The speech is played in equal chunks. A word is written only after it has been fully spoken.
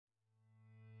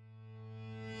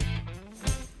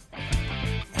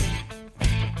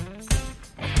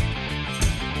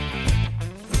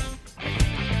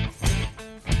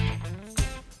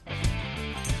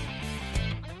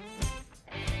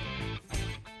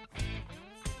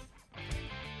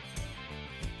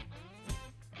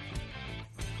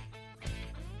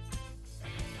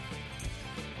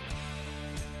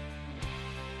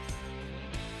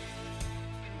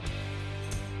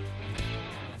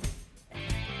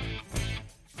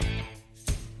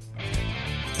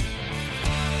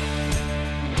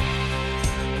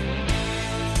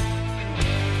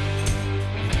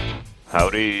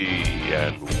Howdy,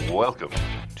 and welcome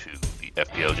to the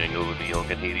FPL Jingle with me, Young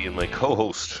and Heedy, and my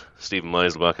co-host, Stephen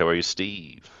Meiselbach. How are you,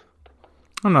 Steve?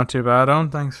 I'm not too bad, Owen.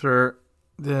 Thanks for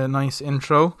the nice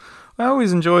intro. I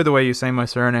always enjoy the way you say my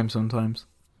surname sometimes.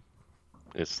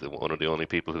 It's one of the only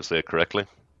people who say it correctly.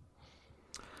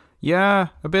 Yeah,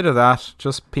 a bit of that.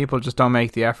 Just people just don't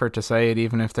make the effort to say it,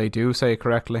 even if they do say it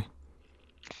correctly.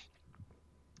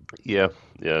 Yeah,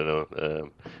 no.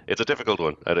 It's a difficult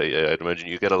one. I'd imagine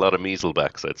you get a lot of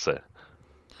measlebacks, I'd say.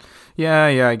 Yeah,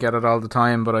 I get it all the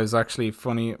time, but I was actually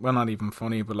funny. Well, not even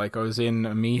funny, but like I was in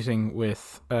a meeting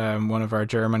with one of our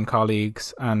German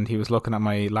colleagues, and he was looking at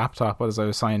my laptop as I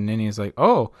was signing in. He's like,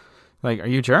 "Oh, like, are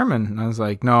you German?" And I was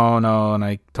like, No. And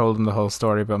I told him the whole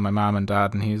story about my mom and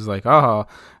dad, and he was like, "Oh,"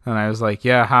 and I was like,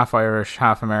 "Yeah, half Irish,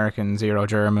 half American, zero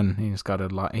German." He got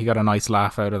a nice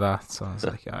laugh out of that. So I was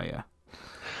like, "Oh yeah,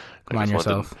 come I on just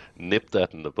want yourself." to nip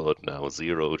that in the bud now.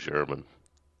 Zero German.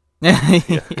 Yeah.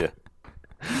 Yeah.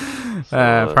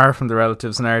 So, Apart from the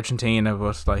relatives in Argentina,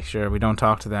 but like, sure, we don't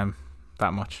talk to them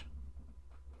that much.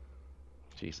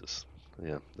 Jesus.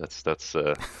 Yeah, that's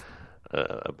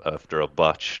after a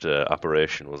botched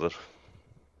operation, was it?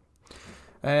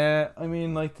 I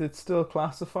mean, like, it's still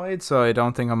classified, so I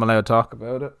don't think I'm allowed to talk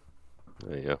about it.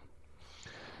 Yeah.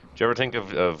 Do you ever think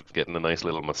of getting a nice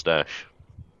little mustache?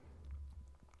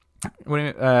 What do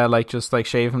you, like, just like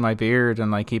shaving my beard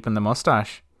and like keeping the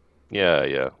mustache?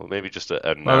 Yeah. Well, maybe just a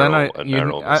Well, then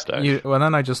narrow mustache.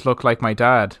 then I just look like my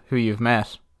dad, who you've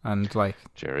met, and like,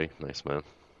 Jerry, nice man.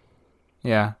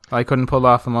 yeah, I couldn't pull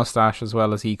off a mustache as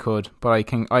well as he could, but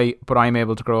I'm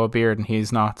able to grow a beard and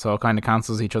he's not, so it kind of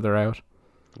cancels each other out.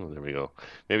 Oh, there we go.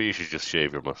 Maybe you should just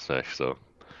shave your mustache, so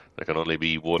there can only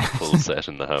be one full set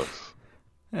in the house.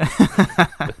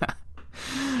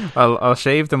 I'll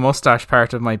shave the mustache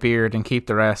part of my beard and keep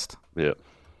the rest. Yeah.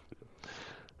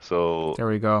 So There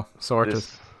we go. Sorted.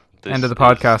 this End of the is-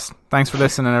 podcast. Thanks for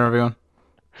listening, everyone.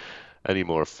 Any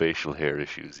more facial hair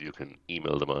issues, you can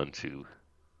email them on to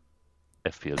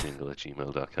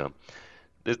fpljingle@gmail.com.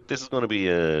 This is going to be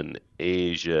an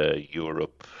Asia,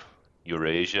 Europe,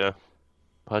 Eurasia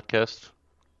podcast.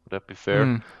 Would that be fair?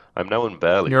 Hmm. I'm now in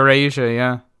Bali. Eurasia,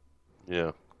 yeah.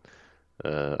 Yeah.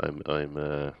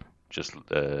 I'm just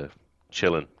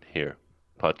chilling here,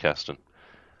 podcasting.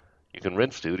 You can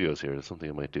rent studios here. It's something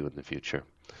I might do in the future.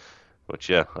 But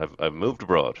yeah, I've moved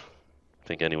abroad. I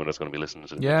think anyone that's going to be listening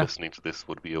to this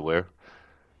would be aware.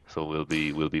 So we'll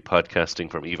be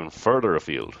podcasting from even further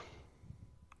afield.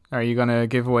 Are you going to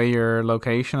give away your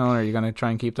location, or are you going to try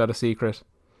and keep that a secret?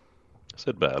 I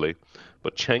said Bali,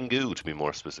 but Canggu to be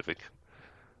more specific.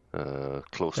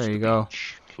 Close There to you the go.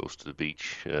 beach. Close to the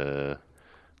beach.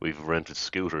 We've rented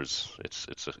scooters. It's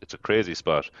a crazy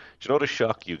spot. Do you know the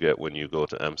shock you get when you go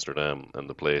to Amsterdam and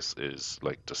the place is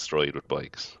like destroyed with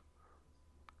bikes?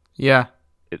 Yeah.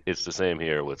 It's the same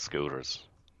here with scooters.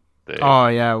 Oh,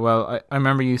 yeah. Well, I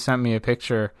remember you sent me a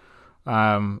picture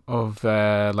of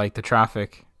like the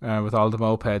traffic with all the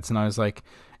mopeds, and I was like,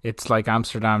 it's like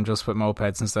Amsterdam just with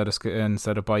mopeds instead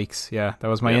of bikes. Yeah, that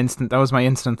was my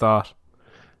instant thought.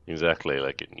 Exactly.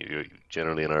 Like you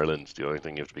generally in Ireland, the only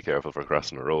thing you have to be careful for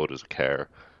crossing the road is a car,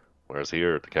 whereas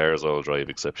here the cars all drive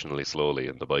exceptionally slowly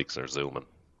and the bikes are zooming.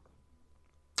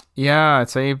 Yeah,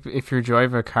 I'd say if you're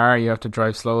driving a car, you have to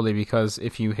drive slowly because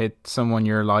if you hit someone,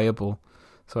 you're liable.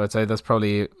 So I'd say that's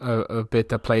probably a bit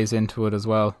that plays into it as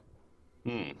well.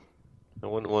 And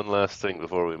one last thing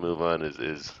before we move on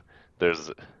is there's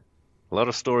a lot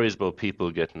of stories about people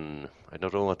getting, I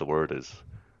don't know what the word is,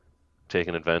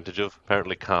 taken advantage of.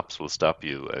 Apparently cops will stop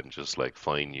you and just like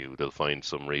fine you. They'll find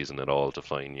some reason at all to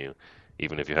fine you,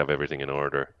 even if you have everything in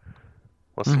order.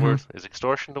 What's the word? Is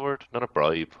extortion the word? Not a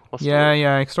bribe. What's the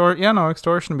word?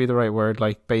 Extortion would be the right word.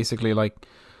 Like, basically, like,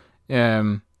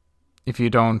 if you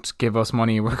don't give us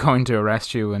money, we're going to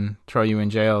arrest you and throw you in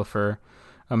jail for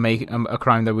a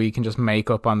crime that we can just make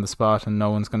up on the spot, and no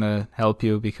one's going to help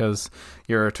you because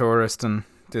you're a tourist and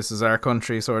this is our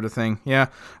country, sort of thing. Yeah,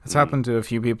 it's happened to a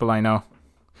few people I know.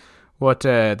 What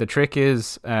the trick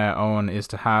is, Owen, is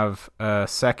to have a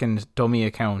second dummy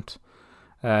account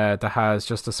that has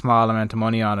just a small amount of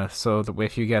money on it, so that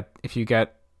if you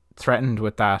get threatened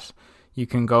with that, you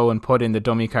can go and put in the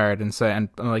dummy card and say and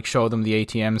like show them the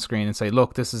ATM screen and say,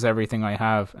 "Look, this is everything I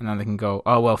have," and then they can go,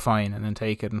 "Oh well, fine," and then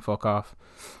take it and fuck off.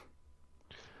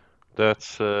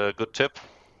 That's a good tip.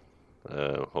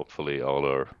 Hopefully all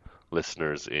our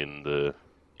listeners in the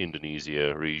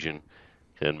Indonesia region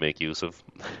can make use of.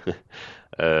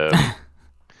 Yeah,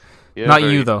 Not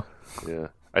you though. Yeah,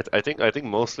 I think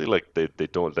mostly like they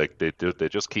don't like they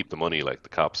just keep the money. Like the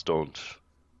cops don't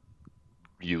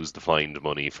use the fined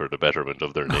money for the betterment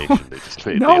of their nation. They just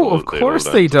No, of they hold course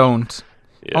on they to it. don't.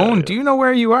 Yeah, Owen, yeah. do you know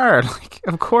where you are? Like,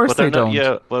 of course But they're they not. don't.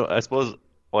 Yeah. Well, I suppose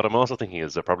what I'm also thinking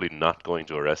is they're probably not going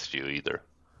to arrest you either.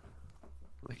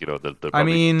 Like, they'll I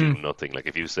probably do mean, nothing. Like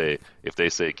if they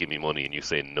say give me money and you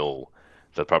say no,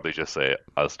 they'll probably just say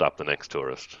I'll stop the next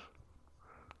tourist.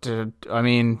 I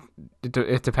mean,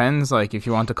 it depends. Like, if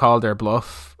you want to call their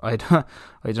bluff, I don't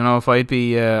know if I'd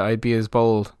be as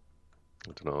bold.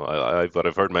 I don't know. What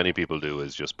I've heard many people do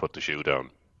is just put the shoe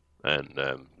down, and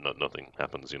nothing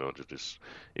happens. Just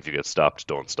if you get stopped,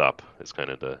 don't stop. It's kind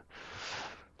of the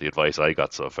advice I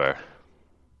got so far.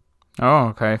 Oh,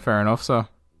 okay, fair enough. So,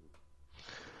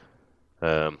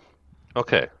 Um,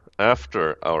 okay.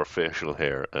 After our facial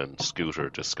hair and scooter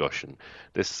discussion,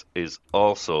 this is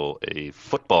also a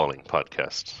footballing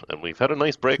podcast, and we've had a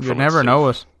nice break you'd from it, never Steve. know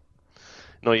it.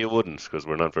 No, you wouldn't, because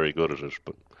we're not very good at it.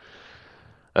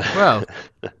 Well,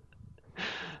 But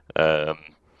um,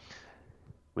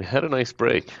 we had a nice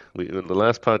break. In the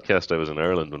last podcast, I was in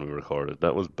Ireland when we recorded.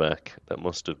 That was back. That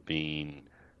must have been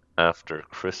after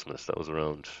Christmas. That was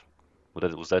around.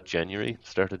 Was that January?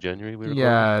 Start of January we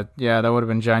recorded? yeah, that would have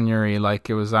been January. Like,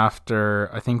 it was after.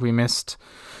 I think we missed.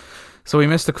 So we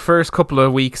missed the first couple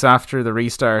of weeks after the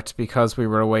restart because we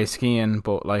were away skiing.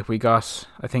 But like, we got,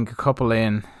 I think, a couple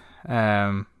in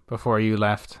before you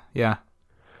left. Yeah.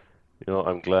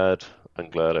 I'm glad. I'm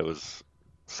glad I was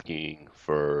skiing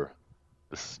for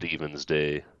the Stevens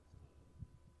Day.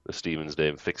 The Stevens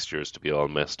Day fixtures to be all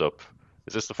messed up.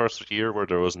 Is this the first year where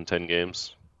there wasn't 10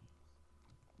 games?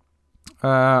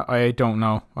 I don't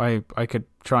know. I could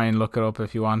try and look it up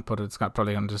if you want, but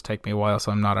probably gonna just take me a while,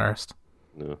 so I'm not arsed.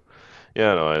 No.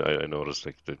 Yeah, no, I noticed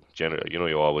like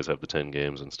you always have the 10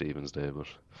 games on Stevens Day, but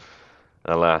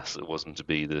alas, it wasn't to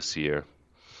be this year.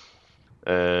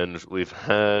 And we've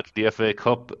had the FA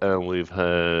Cup and we've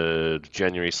had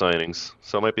January signings.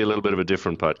 So it might be a little bit of a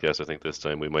different podcast, I think, this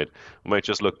time. We might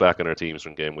just look back on our teams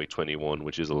from game week 21,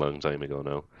 which is a long time ago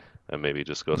now, and maybe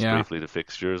discuss Yeah. briefly the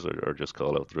fixtures or just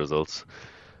call out the results.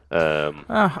 But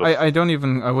I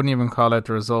wouldn't even call out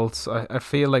the results. I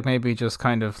feel like maybe just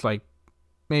kind of like,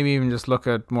 maybe even just look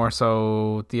at more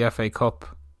so the FA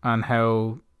Cup and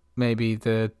how maybe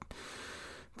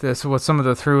what some of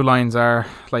the through lines are.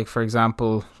 Like, for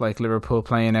example, like Liverpool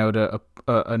playing out a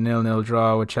 0-0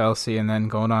 draw with Chelsea and then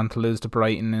going on to lose to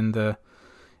Brighton in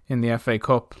the FA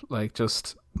Cup. Like,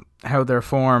 just how their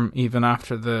form, even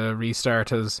after the restart,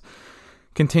 has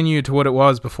continued to what it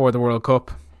was before the World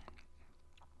Cup.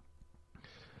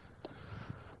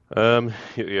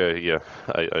 yeah.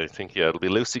 I think it'll be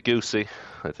loosey goosey.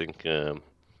 I think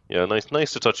yeah,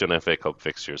 nice to touch on FA Cup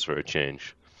fixtures for a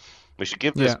change. We should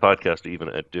give this Yeah. podcast even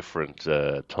a different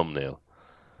thumbnail.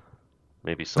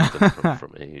 Maybe something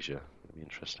from Asia. That'd be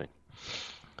interesting.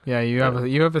 Yeah, Uh,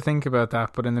 you have a think about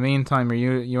that. But in the meantime, are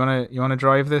you wanna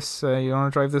drive this? You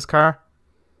wanna drive this car?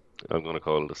 I'm going to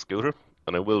call it a scooter,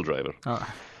 and I will drive it. Oh.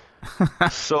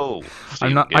 So, I'm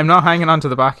Stephen, I'm not hanging on to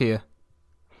the back of you.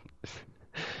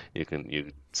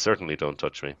 you certainly don't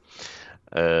touch me.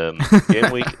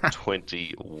 Game week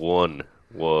 21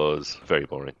 was very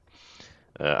boring.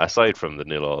 Aside from the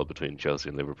 0-0 between Chelsea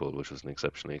and Liverpool, which was an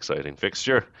exceptionally exciting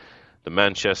fixture, the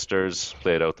Manchesters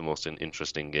played out the most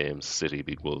interesting games. City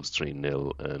beat Wolves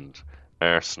 3-0, and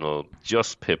Arsenal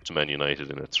just pipped Man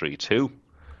United in a 3-2,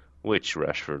 which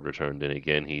Rashford returned in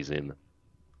again. He's in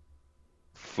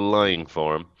flying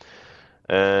form.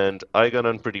 And I got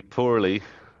on pretty poorly,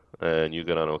 and you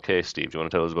got on okay, Steve. Do you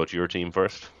want to tell us about your team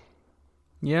first?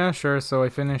 Yeah, sure. So I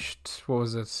finished, what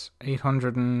was it,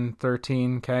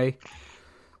 813k.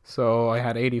 So I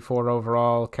had 84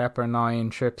 overall, Kepa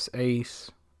 9, Trips 8,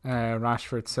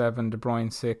 Rashford 7, De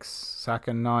Bruyne 6,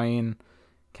 Saka 9,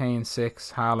 Kane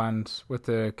 6, Haaland with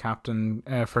the captain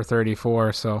for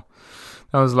 34. So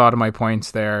that was a lot of my points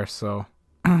there. So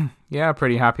yeah,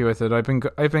 pretty happy with it.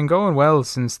 I've been going well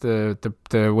since the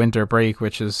winter break,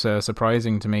 which is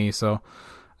surprising to me. So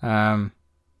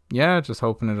yeah, just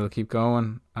hoping it'll keep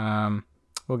going.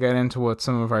 We'll get into what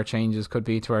some of our changes could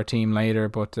be to our team later,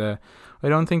 but I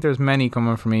don't think there's many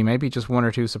coming from me. Maybe just one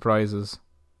or two surprises.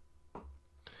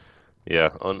 Yeah,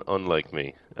 unlike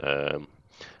me,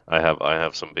 I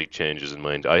have some big changes in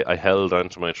mind. I held on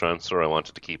to my transfer. I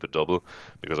wanted to keep a double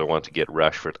because I want to get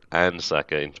Rashford and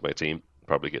Saka into my team.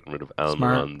 Probably getting rid of Smart.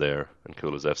 Almiron there and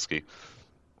Kulusevski.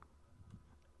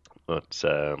 But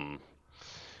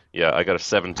yeah, I got a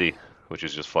 70, which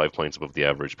is just 5 points above the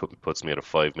average. Puts me at a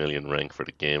 5 million rank for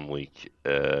the game week.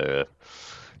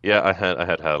 Yeah, I had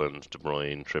Haaland, De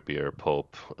Bruyne, Trippier,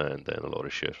 Pope, and then a load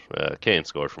of shit. Kane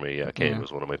scored for me. Yeah, Kane Yeah.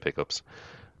 was one of my pickups.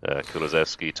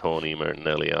 Kulusevski, Tony,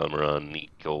 Martinelli, Almiron,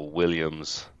 Nico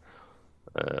Williams,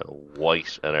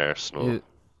 White at Arsenal. Is,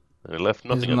 And he left is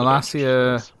nothing on the bench, which is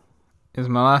Malacia nice. is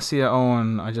Malacia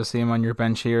Owen? I just see him on your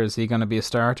bench here. Is he going to be a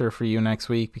starter for you next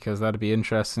week? Because that'd be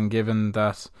interesting, given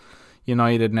that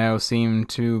United now seem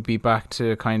to be back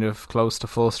to kind of close to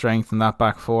full strength in that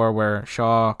back four, where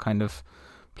Shaw kind of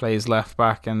plays left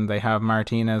back, and they have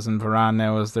Martinez and Varane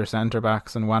now as their centre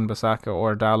backs, and Wan-Bissaka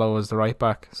or Dalot as the right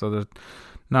back. So there's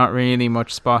not really many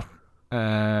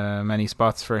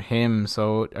spots for him.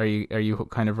 So are you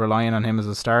kind of relying on him as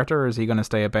a starter, or is he going to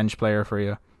stay a bench player for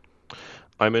you?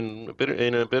 I'm in a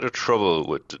bit of trouble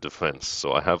with the defense.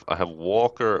 So I have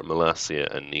Walker,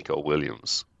 Malacia, and Nico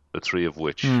Williams, the three of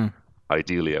which Hmm.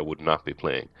 ideally I would not be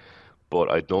playing. But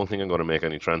I don't think I'm going to make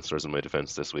any transfers in my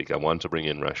defense this week. I want to bring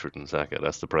in Rashford and Saka.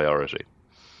 That's the priority.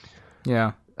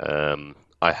 Yeah.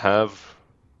 I have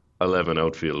 11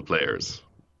 outfield players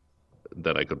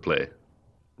that I could play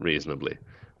reasonably,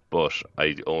 but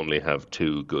I only have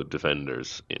two good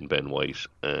defenders in Ben White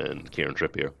and Kieran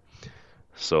Trippier.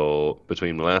 So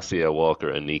between Malacia, Walker,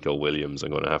 and Nico Williams,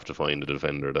 I'm going to have to find a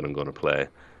defender that I'm going to play.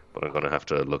 But I'm going to have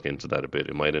to look into that a bit.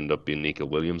 It might end up being Nico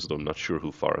Williams, though I'm not sure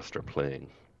who Forest are playing.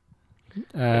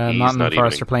 And he's Nottingham not even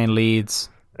Forest are playing Leeds.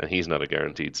 and he's not a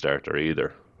guaranteed starter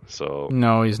either. So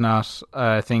No, he's not.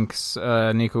 I think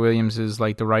Nico Williams is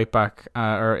like the right back,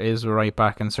 or is the right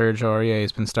back, and Sergio Aurier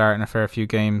has been starting a fair few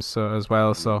games as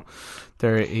well. So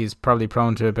he's probably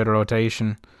prone to a bit of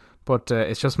rotation. But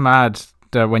it's just mad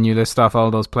that when you list off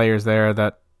all those players there,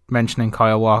 that mentioning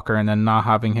Kyle Walker and then not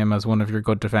having him as one of your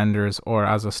good defenders or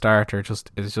as a starter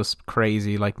is just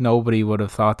crazy. Like, nobody would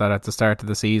have thought that at the start of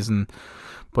the season.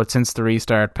 But since the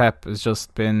restart, Pep has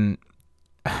just been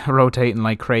rotating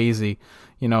like crazy.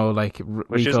 You know, like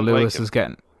which Rico isn't Lewis like him. is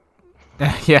getting...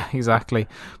 yeah, exactly.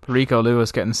 But Rico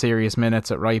Lewis getting serious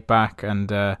minutes at right back, and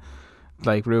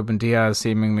like Ruben Diaz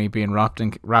seemingly being wrapped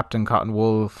in cotton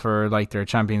wool for like their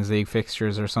Champions League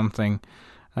fixtures or something.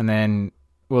 And then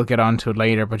we'll get on to it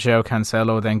later, but João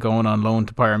Cancelo then going on loan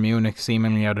to Bayern Munich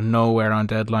seemingly out of nowhere on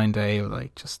deadline day,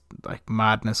 like just like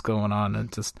madness going on,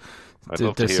 and just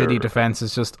the City defence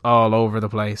is just all over the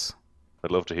place. I'd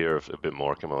love to hear a bit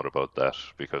more come out about that,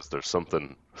 because there's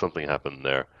something happened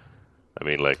there. I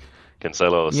mean, like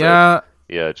Cancelo said,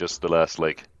 yeah, just the last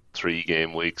like 3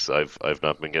 game weeks I've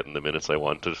not been getting the minutes I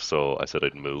wanted, so I said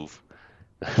I'd move.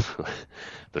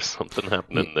 There's something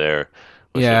happening there.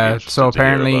 Yeah, so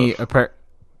apparently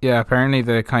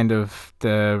the kind of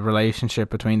the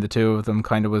relationship between the two of them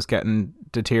kind of was getting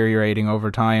deteriorating over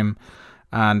time,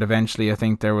 and eventually I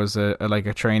think there was a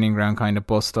training ground kind of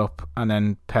bust up, and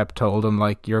then Pep told him,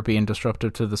 like, you're being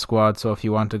disruptive to the squad, so if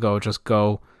you want to go, just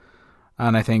go.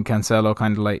 And I think Cancelo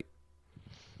kind of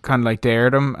like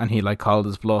dared him, and he like called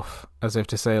his bluff, as if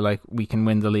to say, like, we can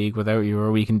win the league without you,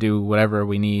 or we can do whatever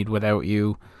we need without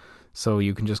you, so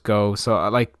you can just go. So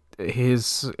like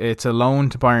it's a loan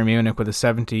to Bayern Munich with a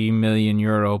 70 million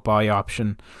euro buy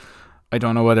option. I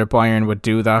don't know whether Bayern would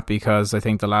do that, because I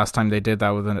think the last time they did that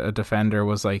with a defender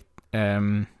was like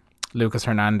Lucas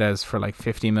Hernandez for like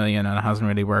 50 million, and it hasn't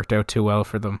really worked out too well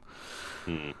for them.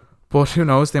 But who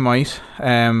knows, they might.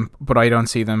 But I don't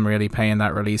see them really paying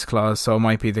that release clause, so it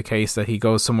might be the case that he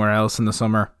goes somewhere else in the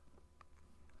summer.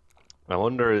 I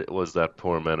wonder, was that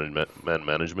poor man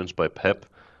management by Pep?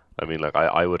 I mean, like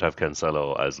I would have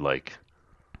Cancelo as like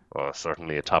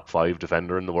certainly a top 5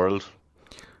 defender in the world.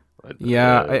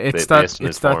 Yeah, it's that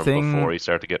thing before he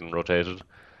started getting rotated.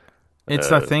 It's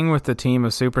that thing with the team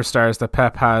of superstars that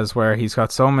Pep has, where he's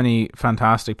got so many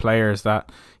fantastic players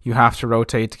that you have to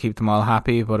rotate to keep them all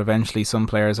happy, but eventually some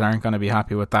players aren't going to be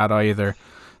happy with that either.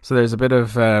 So there's a bit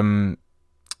of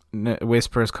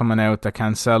whispers coming out that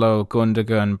Cancelo,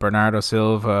 Gundogan, Bernardo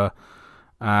Silva,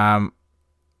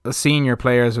 the senior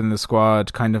players in the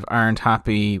squad kind of aren't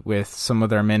happy with some of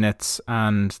their minutes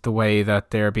and the way that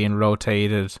they're being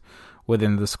rotated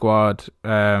within the squad,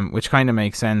 which kind of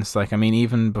makes sense. Like, I mean,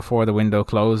 even before the window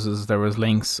closes, there was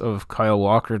links of Kyle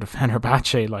Walker to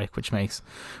Fenerbahce, like,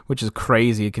 which is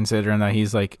crazy considering that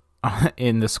he's like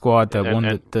in the squad that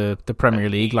won the Premier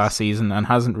League last season and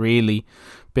hasn't really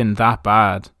been that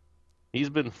bad.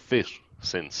 He's been fit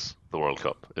since the World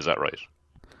Cup, is that right?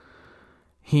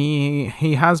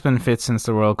 He has been fit since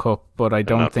the World Cup, but I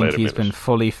don't think he's been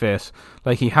fully fit.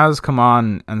 Like, he has come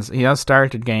on and he has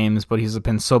started games, but he's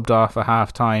been subbed off at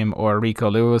half time, or Rico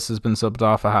Lewis has been subbed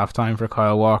off at half time for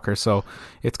Kyle Walker. So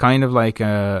it's kind of like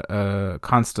a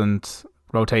constant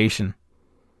rotation.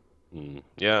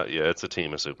 Yeah, it's a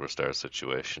team of superstars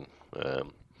situation.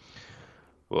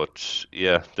 But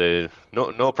yeah, they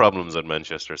no problems at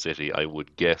Manchester City, I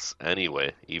would guess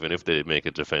anyway. Even if they make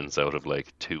a defense out of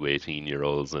like two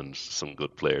 18-year-olds and some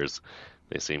good players,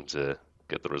 they seem to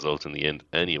get the result in the end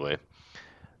anyway.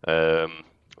 Um,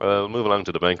 I'll move along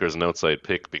to the bankers and outside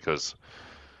pick because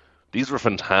these were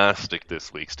fantastic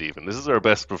this week, Stephen. This is our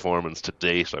best performance to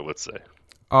date, I would say.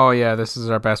 Oh yeah, this is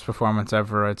our best performance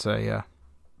ever, I'd say. Yeah.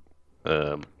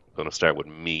 Going to start with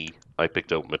me. I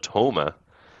picked out Matoma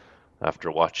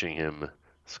after watching him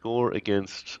score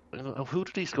against. Who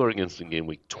did he score against in game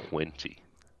week 20?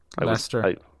 Leicester.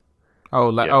 Game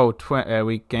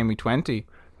week 20.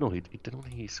 No, he didn't.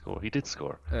 He score. He did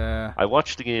score. Uh, I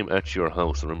watched the game at your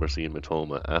house. I remember seeing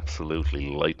Matoma absolutely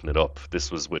lighting it up.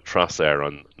 This was with Trossard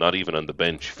on, not even on the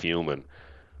bench, fuming,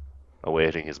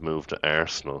 awaiting his move to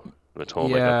Arsenal.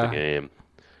 Matoma got the game.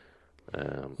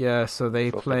 So they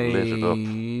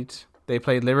fucking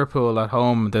played Liverpool at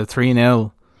home, the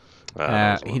 3-0. He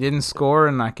didn't Yeah. score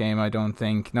in that game, I don't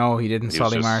think. No, he didn't. He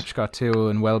was Solly March got 2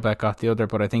 and Welbeck got the other,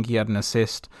 but I think he had an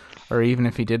assist. Or even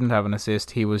if he didn't have an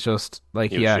assist, he was just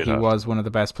like, He was he was one of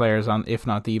the best players on, if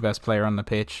not the best player on the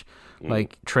pitch. Mm.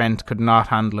 Trent could not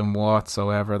handle him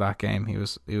whatsoever that game. He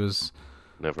was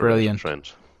Never brilliant.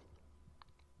 Trent.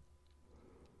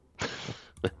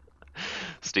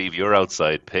 Steve, your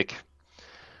outside pick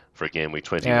for game week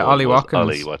 21 Ollie was Watkins.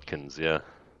 Ollie Watkins, yeah.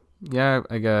 Yeah,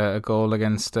 a goal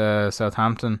against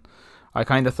Southampton. I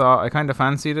kind of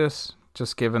fancied it,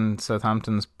 just given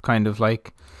Southampton's kind of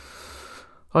like,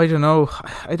 I don't know.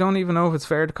 I don't even know if it's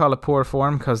fair to call it poor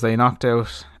form because they knocked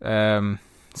out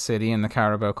City in the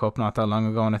Carabao Cup not that long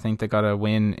ago, and I think they got a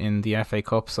win in the FA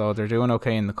Cup, so they're doing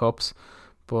okay in the cups.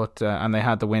 But and they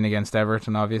had the win against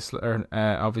Everton, obviously,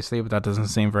 but that doesn't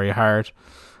seem very hard.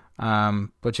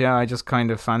 But yeah, I just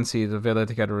kind of fancy the Villa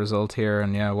to get a result here,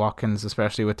 and yeah, Watkins,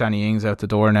 especially with Danny Ings out the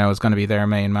door now, is going to be their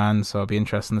main man, so it'll be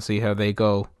interesting to see how they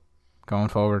go going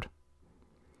forward.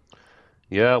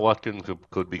 Yeah, Watkins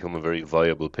could become a very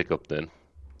viable pickup then.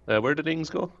 Where did Ings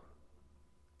go?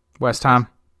 West Ham.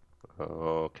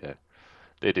 Oh, okay.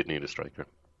 They did need a striker.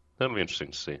 That'll be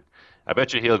interesting to see. I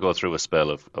bet you he'll go through a spell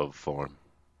of form.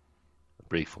 A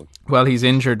brief one. Well, he's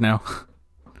injured now,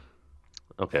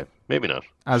 Okay, maybe not.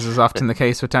 as is often the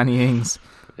case with Danny Ings.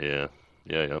 Yeah.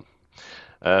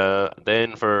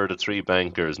 Then for the three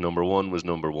bankers, number one was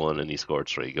number one and he scored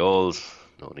 3 goals.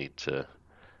 No need to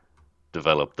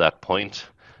develop that point.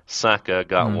 Saka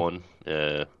got one,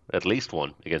 at least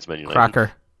one against Man United.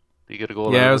 Cracker. Did he get a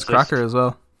goal? Yeah, and it an was assist? Cracker as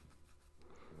well.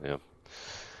 Yeah.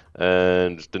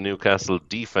 And the Newcastle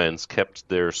defence kept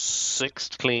their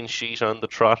 6th clean sheet on the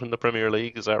trot in the Premier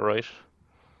League, is that right?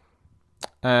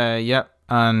 Yeah,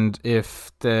 and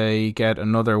if they get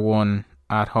another one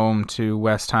at home to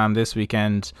West Ham this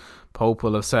weekend, Pope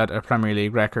will have set a Premier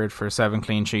League record for 7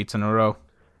 clean sheets in a row.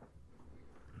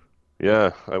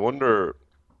 Yeah, I wonder,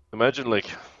 imagine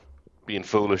being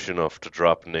foolish enough to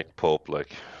drop Nick Pope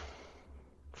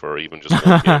for even just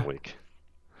one game week.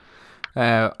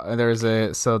 There's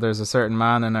a certain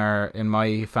man in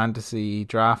my fantasy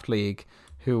draft league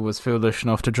who was foolish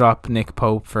enough to drop Nick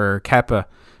Pope for Kepa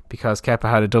because Kepa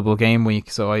had a double game week,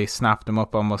 so I snapped him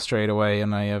up almost straight away,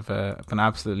 and I have been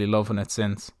absolutely loving it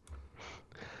since.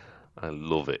 I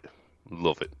love it.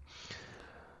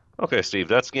 Okay, Steve,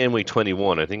 that's game week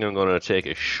 21. I think I'm going to take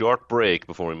a short break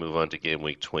before we move on to game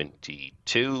week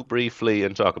 22 briefly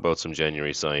and talk about some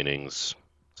January signings.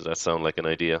 Does that sound like an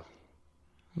idea?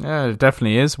 Yeah, it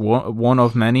definitely is. One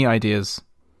of many ideas.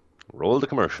 Roll the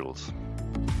commercials.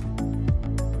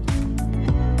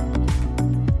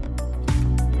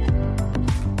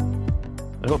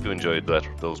 I hope you enjoyed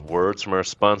those words from our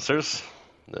sponsors.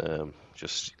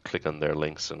 Just click on their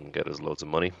links and get us loads of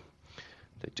money.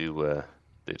 They do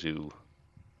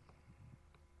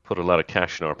put a lot of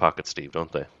cash in our pockets, Steve,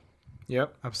 don't they?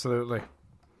 Yep, absolutely.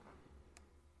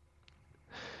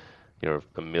 You're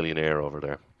a millionaire over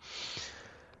there.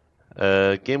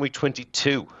 Game week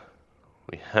 22.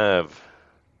 We have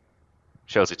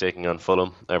Chelsea taking on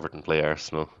Fulham. Everton play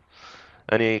Arsenal.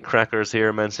 Any crackers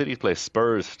here? Man City play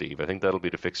Spurs, Steve. I think that'll be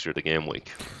the fixture of the game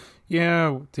week.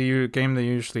 Yeah, the game they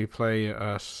usually play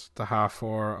at the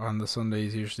 4:30 on the Sunday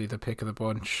is usually the pick of the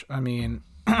bunch. I mean,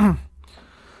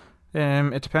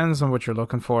 it depends on what you're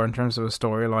looking for in terms of a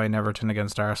storyline. Everton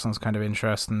against Arsenal is kind of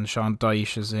interesting. Sean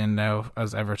Dyche is in now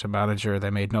as Everton manager. They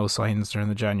made no signs during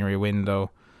the January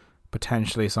window.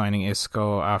 Potentially signing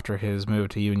Isco after his move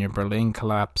to Union Berlin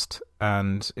collapsed,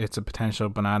 and it's a potential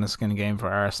banana skin game for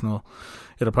Arsenal.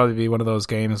 It'll probably be one of those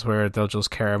games where they'll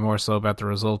just care more so about the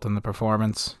result than the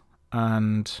performance.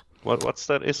 And what's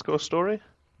that Isco story?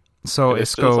 so Are they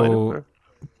still signing Isco her?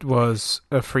 was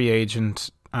a free agent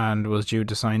and was due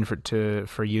to sign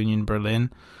for Union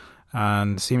Berlin,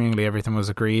 and seemingly everything was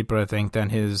agreed. But I think then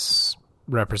his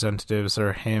representatives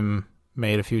or him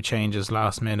made a few changes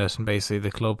last minute, and basically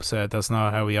the club said that's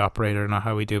not how we operate or not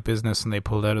how we do business, and they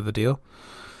pulled out of the deal.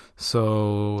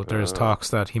 So there's talks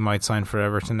that he might sign for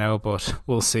Everton now, but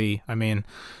we'll see. I mean,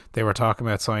 they were talking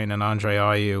about signing Andre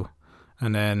Ayew,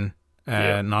 and then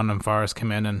Nottingham Forest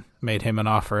came in and made him an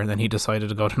offer, and then he decided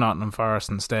to go to Nottingham Forest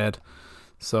instead.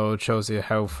 So it shows you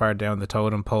how far down the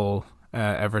totem pole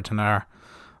Everton are.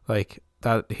 Like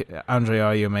that, Andre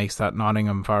Ayew makes that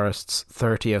Nottingham Forest's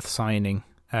 30th signing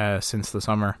since the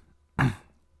summer.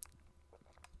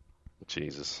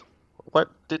 Jesus,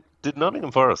 what did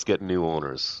Nottingham Forest get new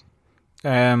owners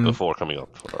before coming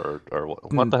up, or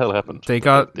what the hell happened? They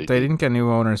didn't get new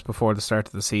owners before the start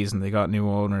of the season. They got new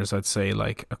owners, I'd say,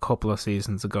 like a couple of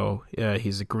seasons ago. Yeah,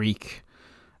 he's a Greek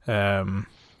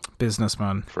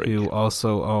businessman who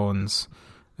also owns,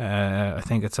 I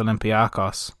think it's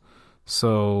Olympiacos.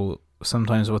 So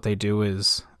sometimes what they do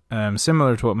is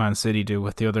similar to what Man City do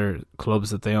with the other clubs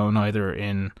that they own, either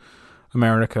in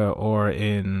America or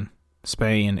in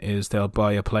Spain, is they'll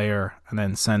buy a player and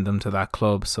then send them to that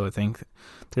club. So I think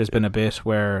there's been a bit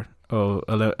where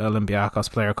Olympiacos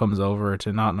player comes over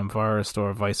to Nottingham Forest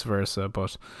or vice versa,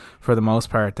 but for the most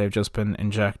part they've just been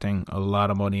injecting a lot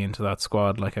of money into that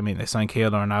squad. Like, I mean, they signed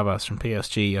Keylor Navas from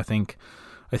PSG, I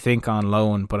think on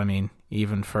loan, but I mean,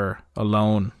 even for a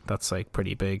loan, that's like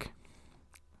pretty big.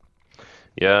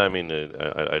 Yeah, I mean,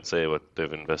 I'd say what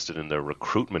they've invested in their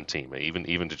recruitment team,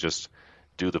 even to just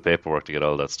do the paperwork to get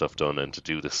all that stuff done and to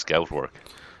do the scout work.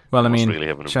 Well, I mean,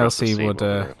 really Chelsea would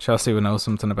know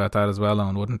something about that as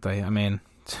well, wouldn't they? I mean,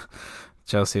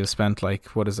 Chelsea have spent like,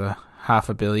 what is a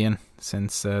 $500 million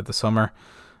since the summer,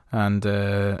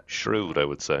 and shrewd, I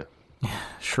would say.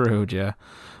 Shrewd, yeah.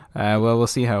 Well, we'll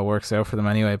see how it works out for them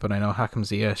anyway. But I know Hakim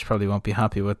Ziyech probably won't be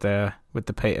happy with the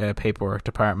paperwork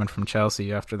department from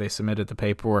Chelsea after they submitted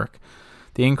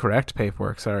the incorrect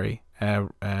paperwork.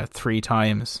 3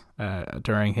 times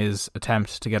during his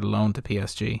attempt to get a loan to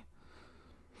PSG.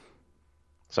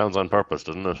 Sounds on purpose,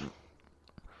 doesn't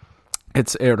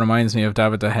it? It reminds me of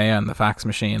David De Gea and the fax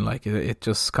machine. Like it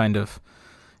just kind of,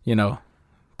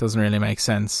 doesn't really make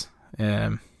sense.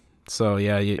 So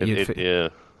yeah, you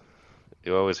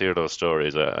always hear those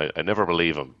stories. I never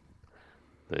believe them.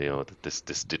 That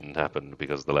this didn't happen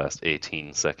because of the last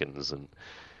 18 seconds and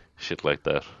shit like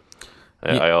that.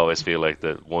 I always feel like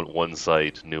that one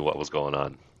side knew what was going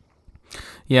on.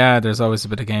 Yeah, there's always a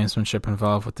bit of gamesmanship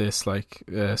involved with this, like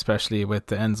especially with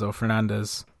the Enzo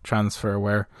Fernandez transfer,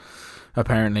 where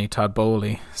apparently Todd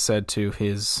Bowley said to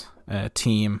his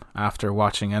team after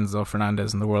watching Enzo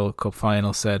Fernandez in the World Cup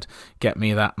final, said, "Get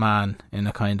me that man," in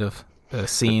a kind of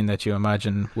scene that you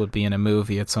imagine would be in a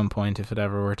movie at some point if it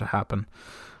ever were to happen.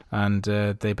 And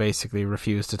they basically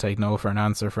refused to take no for an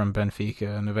answer from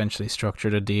Benfica, and eventually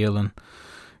structured a deal and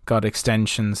got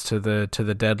extensions to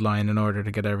the deadline in order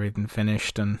to get everything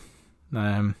finished. And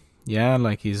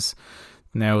he's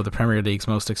now the Premier League's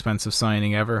most expensive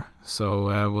signing ever.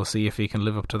 So we'll see if he can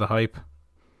live up to the hype.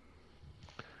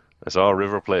 I saw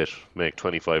River Plate make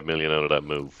 25 million out of that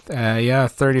move.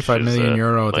 35 million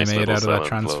euro nice they made out of that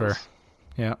transfer. Close.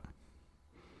 Yeah.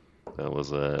 That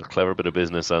was a clever bit of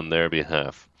business on their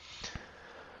behalf.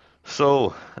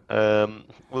 So,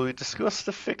 will we discuss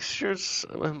the fixtures?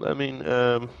 I mean,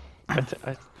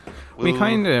 we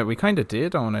kind of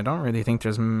did, Owen. I don't really think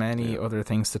there's many other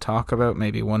things to talk about.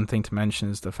 Maybe one thing to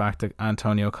mention is the fact that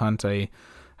Antonio Conte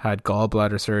had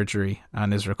gallbladder surgery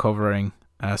and is recovering,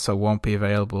 so won't be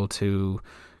available to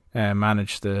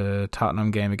manage the Tottenham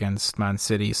game against Man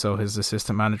City. So his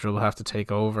assistant manager will have to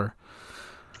take over.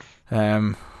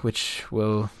 Which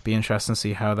will be interesting to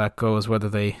see how that goes, whether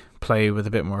they play with a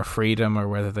bit more freedom or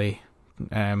whether they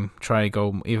try to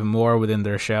go even more within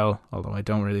their shell, although I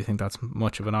don't really think that's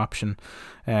much of an option.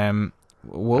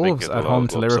 Wolves at home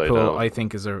to Liverpool, I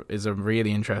think, is a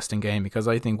really interesting game, because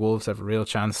I think Wolves have a real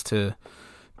chance to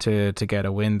get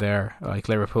a win there. Like,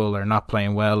 Liverpool are not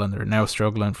playing well and they're now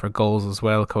struggling for goals as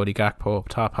well. Cody Gakpo up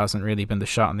top hasn't really been the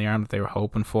shot in the arm that they were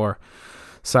hoping for.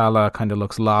 Salah kind of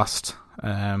looks lost.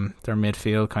 Their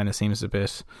midfield kind of seems a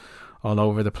bit all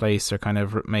over the place. They're kind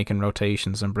of making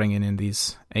rotations and bringing in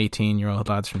these 18-year-old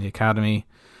lads from the academy,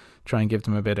 try and give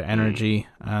them a bit of energy.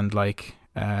 And like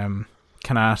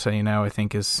Kanate now, I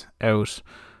think, is out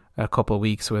a couple of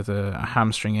weeks with a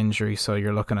hamstring injury. So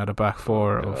you're looking at a back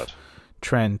four of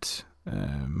Trent,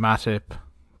 Matip,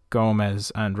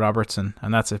 Gomez and Robertson.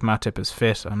 And that's if Matip is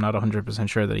fit. I'm not 100%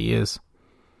 sure that he is.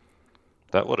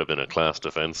 That would have been a class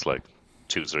defence like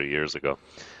 2-3 years ago.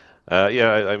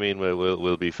 Yeah, I mean,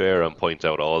 we'll be fair and point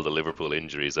out all the Liverpool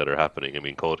injuries that are happening. I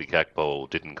mean, Cody Gakpo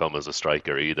didn't come as a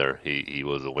striker either. He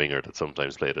was a winger that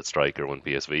sometimes played at striker when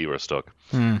PSV were stuck.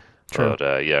 True.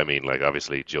 But yeah, I mean, like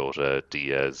obviously Jota,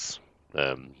 Diaz,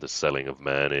 the selling of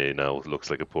Mane now looks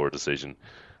like a poor decision.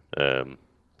 The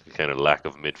kind of lack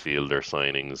of midfielder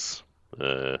signings.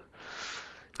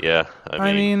 Yeah, I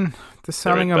I mean, mean, the they're in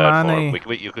selling of bad form.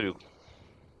 Mane You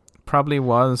probably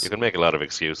was. can make a lot of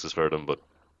excuses for them, but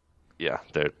yeah,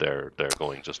 they're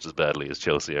going just as badly as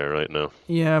Chelsea are right now.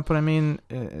 Yeah, but I mean,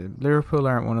 Liverpool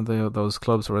aren't one of those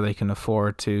clubs where they can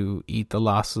afford to eat the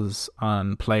losses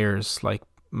on players like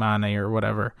Mane or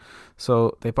whatever.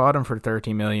 So they bought him for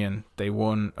 30 million. They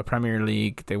won a Premier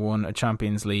League. They won a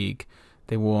Champions League.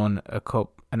 They won a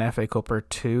cup, an FA Cup or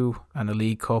two, and a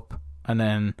League Cup, and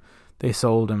then they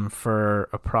sold him for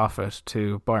a profit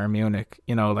to Bayern Munich.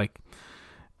 You know, like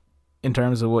in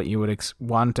terms of what you would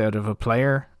want out of a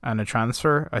player and a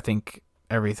transfer, I think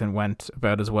everything went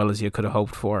about as well as you could have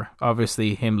hoped for.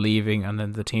 Obviously, him leaving and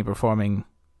then the team performing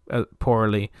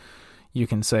poorly, you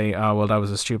can say, oh, well, that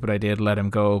was a stupid idea to let him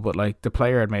go. But like the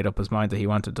player had made up his mind that he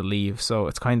wanted to leave. So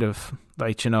it's kind of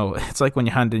like, you know, it's like when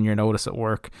you hand in your notice at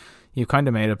work, you kind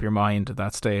of made up your mind at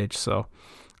that stage. So,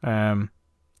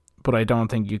 but I don't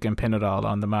think you can pin it all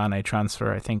on the Mane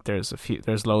transfer. I think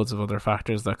there's loads of other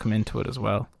factors that come into it as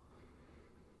well.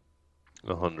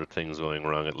 100 things going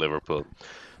wrong at Liverpool.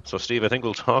 So, Steve, I think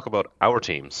we'll talk about our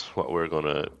teams, what we're going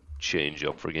to change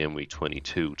up for game week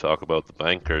 22, talk about the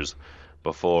bankers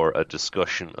before a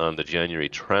discussion on the January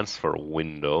transfer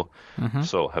window.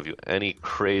 So, have you any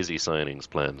crazy signings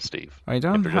planned, Steve? I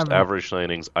don't If they're have just average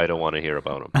signings, I don't want to hear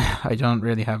about them. I don't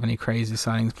really have any crazy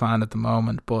signings planned at the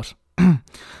moment, but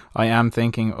I am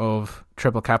thinking of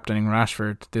triple captaining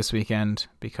Rashford this weekend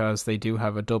because they do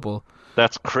have a double.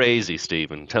 That's crazy,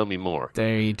 Stephen. Tell me more.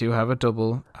 They do have a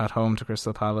double at home to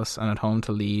Crystal Palace and at home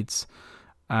to Leeds,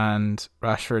 and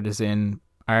Rashford is in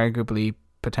arguably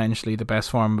potentially the best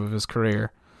form of his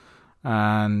career,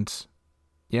 and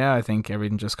yeah, I think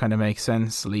everything just kind of makes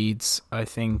sense. Leeds, I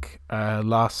think,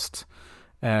 lost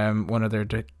one of their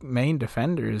main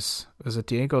defenders. Was it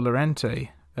Diego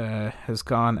Llorente? Has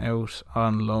gone out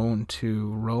on loan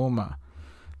to Roma.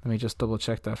 Let me just double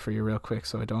check that for you real quick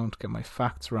so I don't get my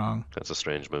facts wrong. That's a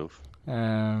strange move.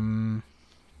 Let me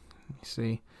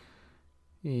see.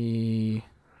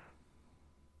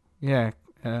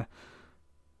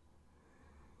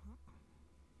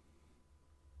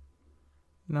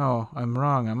 No, I'm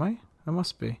wrong, am I? I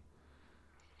must be.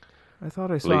 I thought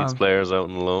I saw Leeds him. players out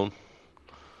on loan.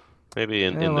 Maybe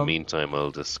in the well, meantime,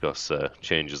 I'll discuss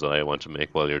changes that I want to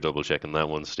make while you're double checking that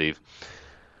one, Steve.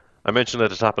 I mentioned at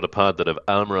the top of the pod that I have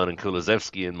Almiron and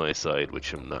Kulusevski in my side,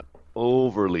 which I'm not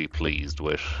overly pleased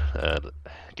with.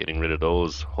 Getting rid of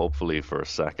those, hopefully for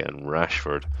Saka and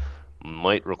Rashford,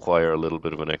 might require a little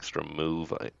bit of an extra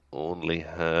move. I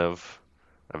have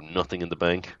nothing in the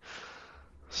bank,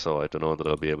 so I don't know that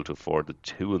I'll be able to afford the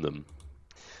two of them.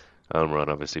 Almiron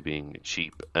obviously being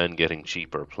cheap and getting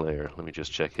cheaper player. Let me just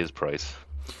check his price.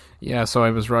 Yeah, so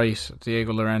I was right.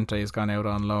 Diego Llorente has gone out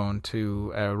on loan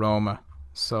to Roma.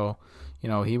 So, you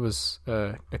know, he was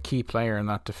a key player in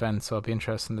that defence. So it'll be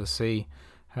interesting to see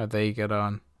how they get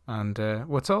on. And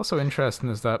what's also interesting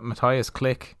is that Matthias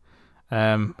Klick,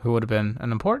 who would have been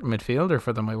an important midfielder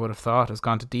for them, I would have thought, has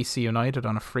gone to DC United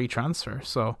on a free transfer.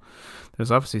 So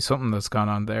there's obviously something that's gone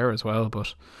on there as well.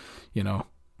 But, you know,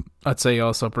 I'd say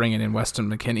also bringing in Weston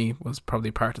McKennie was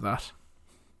probably part of that.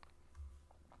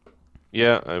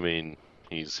 Yeah, I mean,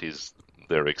 he's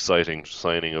their exciting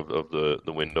signing of the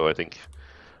window. I think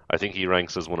he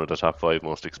ranks as one of the top 5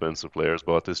 most expensive players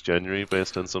bought this January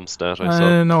based on some stat I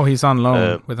saw. No, he's on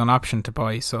loan with an option to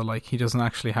buy, so like he doesn't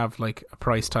actually have like a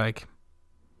price tag.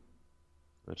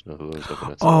 I don't know who I was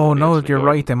looking at. Oh no, you're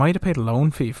right. They might have paid a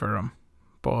loan fee for him,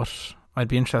 but I'd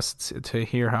be interested to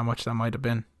hear how much that might have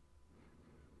been.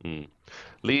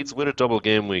 Leeds with a double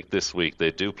game week this week.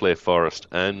 They do play Forest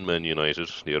and Man United,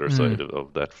 the other side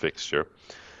of that fixture.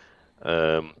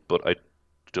 But I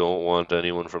don't want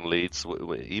anyone from Leeds.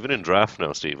 Even in draft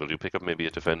now, Steve, will you pick up maybe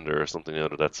a defender or something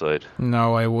out of that side?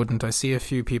 No, I wouldn't. I see a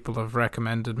few people have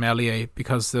recommended Meslier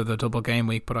because of the double game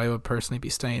week, but I would personally be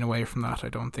staying away from that. I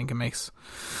don't think it makes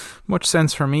much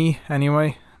sense for me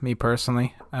anyway, me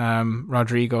personally.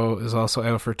 Rodrigo is also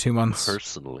out for 2 months.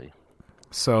 Personally.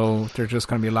 So they're just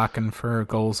going to be lacking for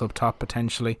goals up top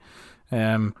potentially.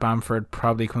 Bamford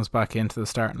probably comes back into the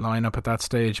starting lineup at that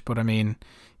stage, but I mean,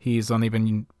 he's only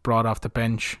been brought off the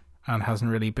bench and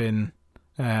hasn't really been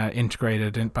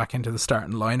integrated back into the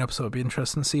starting lineup, so it'll be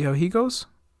interesting to see how he goes.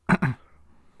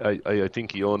 I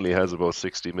think he only has about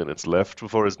 60 minutes left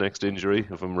before his next injury,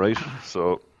 if I'm right.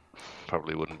 So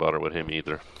probably wouldn't bother with him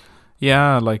either.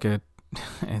 Yeah, like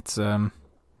it's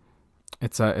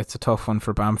it's a tough one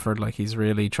for Bamford. Like he's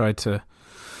really tried to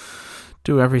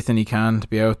do everything he can to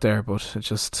be out there, but it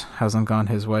just hasn't gone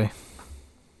his way.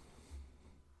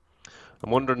 I'm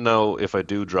wondering now if I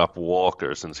do drop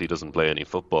Walker since he doesn't play any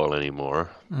football anymore,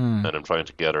 Mm. and I'm trying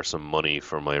to gather some money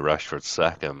for my Rashford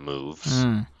Saka moves.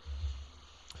 Mm.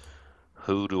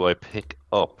 Who do I pick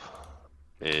up?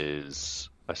 Is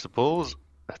I suppose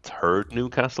a third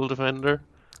Newcastle defender?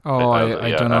 Oh, I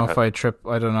Yeah, don't know if I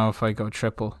don't know if I go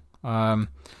triple.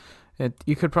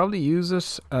 You could probably use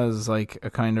it as like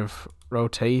a kind of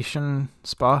rotation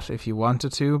spot if you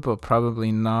wanted to, but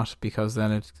probably not because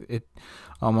then it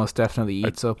almost definitely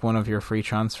eats up one of your free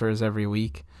transfers every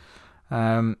week.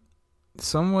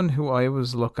 Someone who I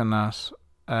was looking at,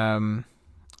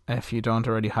 if you don't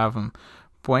already have him,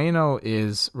 Bueno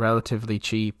is relatively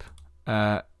cheap,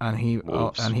 and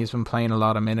he's been playing a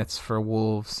lot of minutes for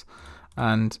Wolves.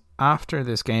 And after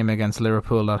this game against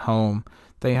Liverpool at home,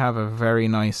 they have a very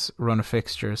nice run of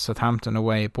fixtures: Southampton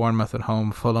away, Bournemouth at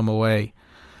home, Fulham away.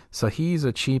 So he's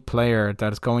a cheap player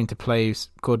that is going to play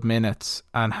good minutes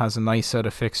and has a nice set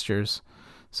of fixtures.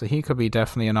 So he could be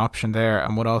definitely an option there.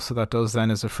 And what also that does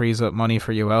then is it frees up money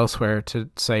for you elsewhere to,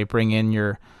 say, bring in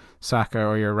your Saka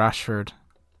or your Rashford.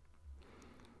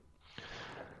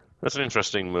 That's an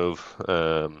interesting move.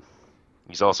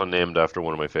 He's also named after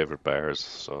one of my favorite bars,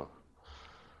 so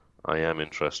I am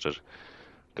interested.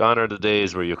 Gone are the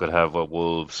days where you could have a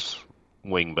Wolves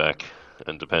wing back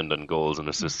and depend on goals and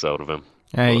assists out of him.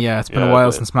 Yeah, it's been a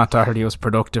while since Matt Doherty was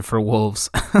productive for Wolves.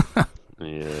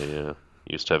 Yeah.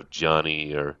 Used to have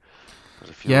Johnny or there's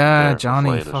a few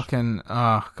Johnny, fucking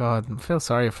oh god, I feel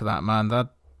sorry for that man.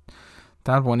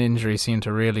 That one injury seemed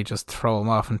to really just throw him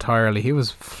off entirely. He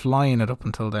was flying it up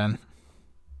until then.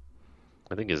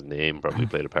 I think his name probably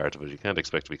played a part of it. You can't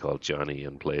expect to be called Johnny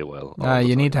and play well.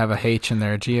 You need to have a H in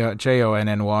there.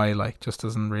 Jonny, like, just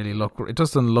doesn't really look. It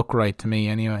doesn't look right to me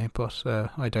anyway. But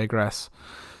I digress.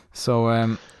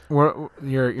 So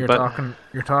you're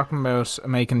talking about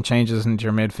making changes into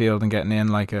your midfield and getting in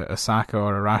like a Saka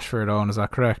or a Rashford. Owen, is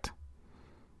that correct?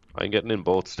 I'm getting in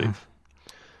both, Steve.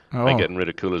 Oh. I'm getting rid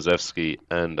of Kulusevski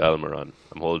and Almiron.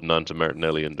 I'm holding on to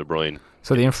Martinelli and De Bruyne.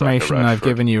 So the information I've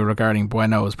given you regarding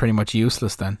Bueno is pretty much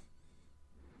useless then?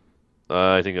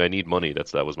 I think I need money.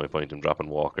 That was my point. I'm dropping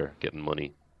Walker, getting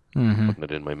money, putting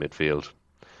it in my midfield,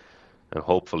 and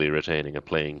hopefully retaining a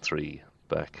playing three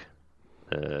back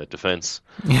defence.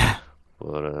 Yeah.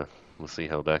 But we'll see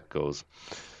how that goes.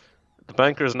 The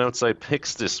bankers and outside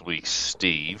picks this week,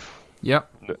 Steve.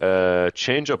 Yep.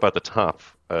 Change up at the top.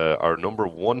 Our number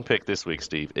one pick this week,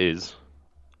 Steve, is...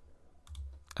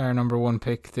 Our number one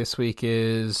pick this week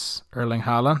is Erling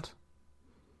Haaland.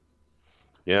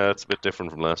 Yeah, it's a bit different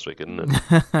from last week, isn't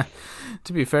it?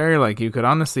 To be fair, like, you could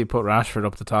honestly put Rashford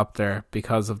up the top there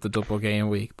because of the double game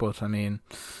week. But, I mean,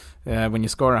 when you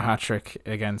score a hat-trick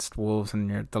against Wolves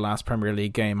in the last Premier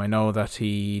League game, I know that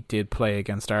he did play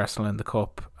against Arsenal in the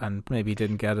Cup and maybe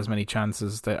didn't get as many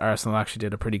chances. That Arsenal actually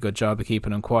did a pretty good job of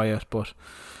keeping him quiet. But,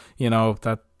 you know,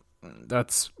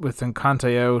 that's with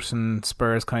Conte out and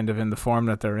Spurs kind of in the form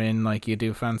that they're in, like, you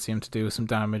do fancy him to do some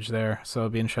damage there. So it'll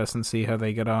be interesting to see how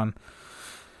they get on.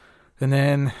 And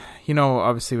then, you know,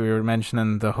 obviously we were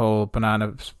mentioning the whole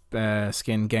banana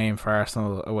skin game for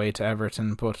Arsenal away to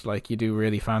Everton, but like, you do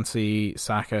really fancy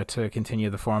Saka to continue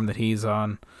the form that he's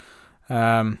on.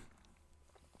 And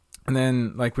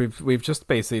then, like, we've just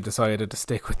basically decided to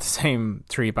stick with the same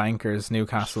three bankers: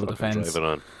 Newcastle defence.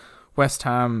 West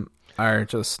Ham are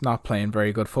just not playing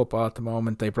very good football at the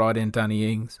moment. They brought in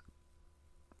Danny Ings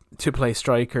to play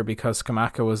striker because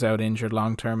Skamaka was out injured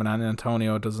long term, and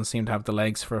Antonio doesn't seem to have the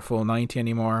legs for a full 90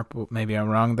 anymore, but maybe I'm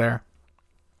wrong there.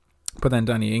 But then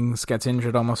Danny Ings gets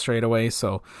injured almost straight away,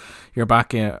 so you're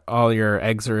back in, all your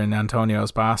eggs are in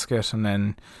Antonio's basket, and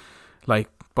then, like,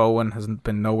 Bowen hasn't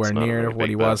been nowhere near what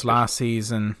he was last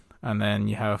season, and then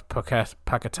you have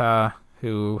Paquetá,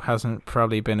 who hasn't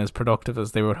probably been as productive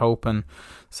as they were hoping.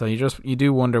 So you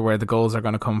do wonder where the goals are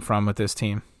going to come from with this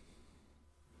team.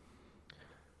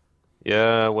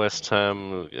 Yeah, West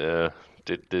Ham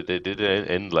they did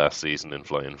end last season in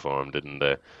flying form, didn't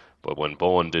they? But when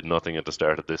Bowen did nothing at the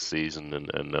start of this season,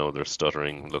 and now they're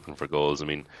stuttering, looking for goals. I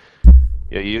mean,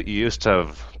 yeah, you used to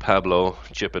have Pablo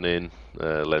chipping in,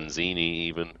 Lanzini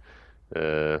even.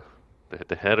 They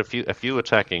had a few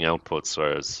attacking outputs,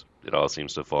 whereas it all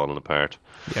seems to have fallen apart.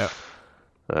 Yeah.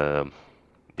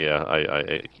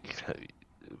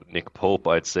 Nick Pope,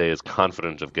 I'd say, is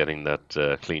confident of getting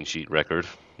that clean sheet record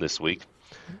this week.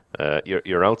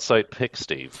 Your outside pick,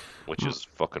 Steve, which is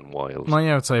fucking wild. My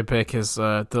outside pick is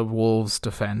the Wolves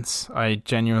defence. I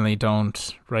genuinely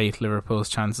don't rate Liverpool's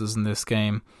chances in this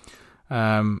game.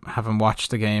 Having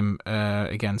watched the game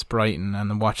against Brighton and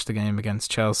then watched the game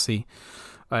against Chelsea,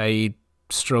 I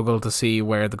struggle to see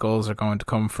where the goals are going to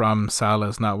come from.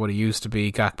 Salah's not what he used to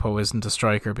be. Gakpo isn't a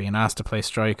striker, being asked to play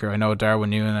striker. I know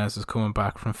Darwin Núñez is coming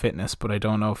back from fitness, but I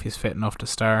don't know if he's fit enough to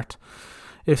start.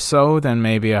 If so, then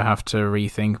maybe I have to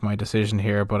rethink my decision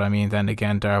here. But I mean, then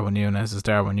again, Darwin Núñez is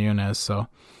Darwin Núñez, so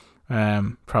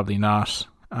probably not.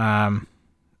 And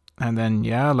then,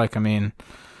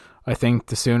 I think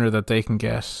the sooner that they can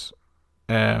get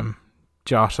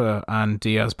Jota and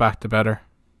Diaz back, the better.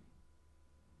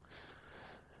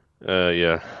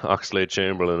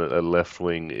 Oxlade-Chamberlain at left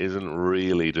wing isn't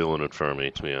really doing it for me,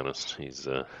 to be honest. He's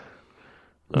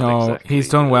he's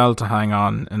done well to hang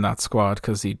on in that squad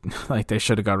because they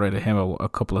should have got rid of him a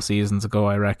couple of seasons ago,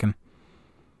 I reckon.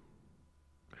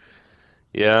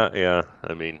 Yeah.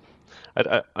 I mean,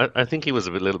 I think he was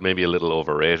maybe a little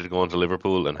overrated going to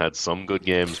Liverpool and had some good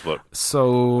games, but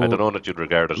I don't know that you'd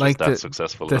regard it as that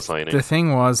successful a signing. The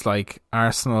thing was,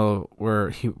 Arsenal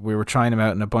we were trying him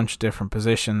out in a bunch of different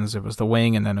positions. It was the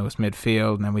wing, and then it was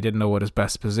midfield, and then we didn't know what his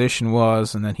best position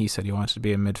was. And then he said he wanted to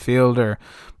be a midfielder,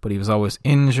 but he was always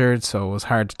injured, so it was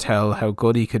hard to tell how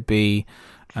good he could be.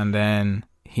 And then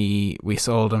we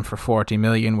sold him for 40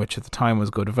 million, which at the time was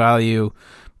good value.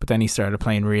 But then he started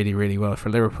playing really, really well for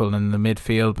Liverpool in the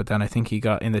midfield. But then I think he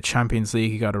got in the Champions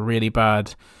League, he got a really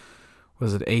bad,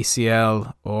 was it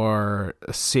ACL or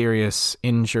a serious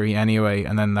injury anyway?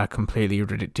 And then that completely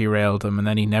derailed him. And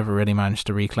then he never really managed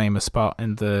to reclaim a spot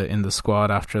in the squad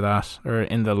after that, or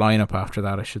in the lineup after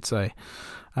that, I should say.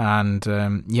 And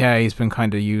he's been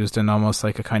kind of used in almost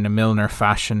like a kind of Milner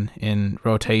fashion in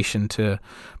rotation to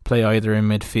play either in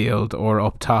midfield or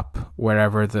up top,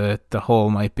 wherever the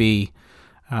hole might be.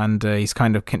 And he's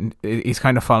kind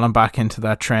of fallen back into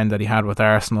that trend that he had with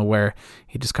Arsenal, where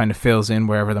he just kind of fills in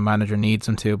wherever the manager needs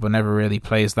him to, but never really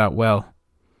plays that well.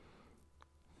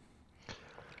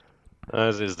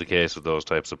 As is the case with those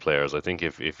types of players, I think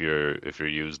if you're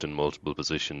used in multiple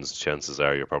positions, chances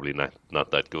are you're probably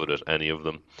not that good at any of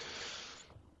them.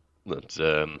 But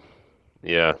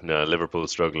Liverpool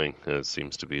struggling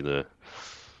seems to be the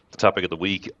topic of the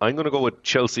week. I'm going to go with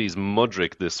Chelsea's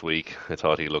Mudryk this week. I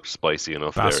thought he looked spicy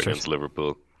enough there against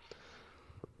Liverpool.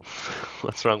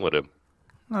 What's wrong with him?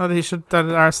 No, that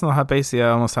Arsenal had basically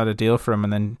almost had a deal for him,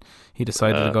 and then he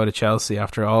decided to go to Chelsea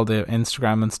after all the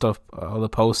Instagram and stuff, all the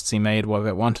posts he made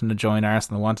about wanting to join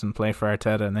Arsenal, wanting to play for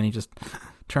Arteta, and then he just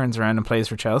turns around and plays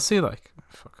for Chelsea. Like,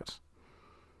 fuck it.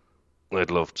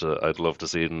 I'd love to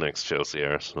see the next Chelsea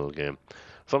Arsenal game.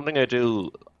 Something I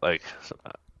do like.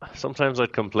 Sometimes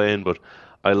I'd complain, but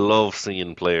I love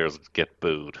seeing players get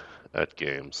booed at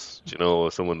games. Do you know,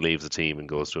 if someone leaves a team and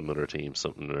goes to another team,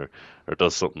 or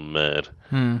does something mad.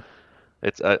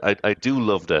 I do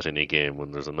love that in a game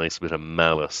when there's a nice bit of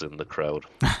malice in the crowd.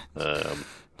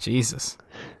 Jesus.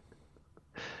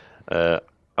 I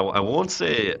won't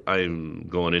say I'm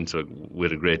going into it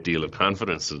with a great deal of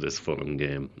confidence to this Fulham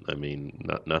game. I mean,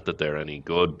 not that they're any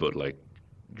good, but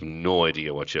no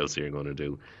idea what Chelsea are going to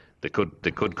do. They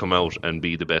could come out and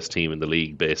be the best team in the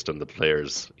league based on the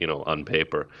players, on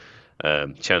paper.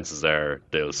 Chances are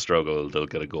they'll struggle. They'll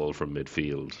get a goal from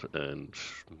midfield and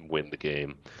win the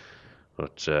game.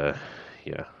 But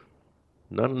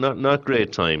not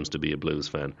great times to be a Blues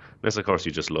fan, unless of course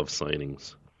you just love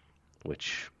signings,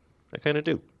 which I kind of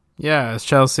do. Yeah,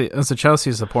 as a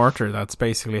Chelsea supporter, that's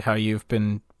basically how your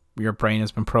brain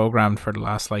has been programmed for the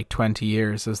last 20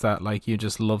 years, is that you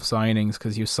just love signings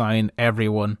because you sign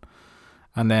everyone,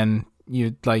 and then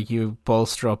you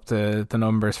bolster up the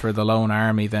numbers for the lone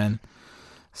army then.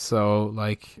 So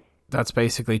that's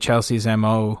basically Chelsea's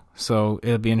MO. So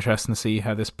it'll be interesting to see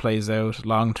how this plays out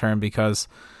long term, because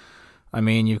I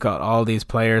mean, you've got all these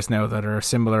players now that are a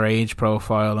similar age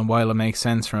profile, and while it makes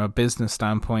sense from a business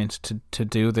standpoint to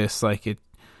do this,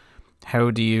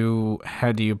 how do you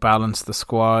balance the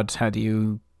squad? How do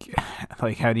you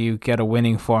get a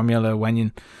winning formula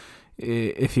when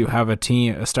if you have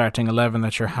a starting 11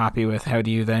 that you're happy with? How do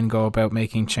you then go about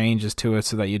making changes to it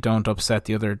so that you don't upset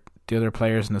the other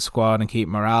players in the squad and keep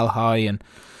morale high? And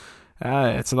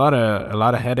it's a lot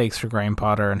of headaches for Graham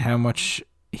Potter, and how much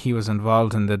he was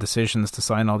involved in the decisions to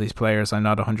sign all these players, I'm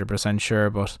not 100% sure,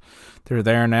 but they're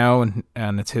there now,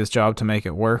 and it's his job to make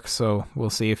it work. So we'll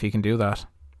see if he can do that.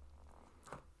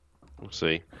 We'll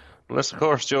see. Unless, of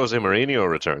course, Jose Mourinho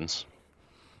returns.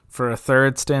 For a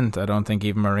third stint, I don't think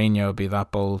even Mourinho would be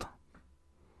that bold.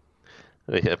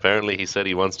 Apparently he said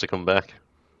he wants to come back.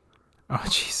 Oh,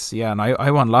 jeez, yeah, and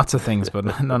I want lots of things, but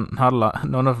not a lot.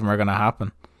 None of them are going to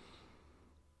happen.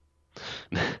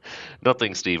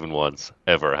 Nothing Stephen wants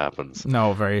ever happens.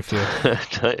 No, very few.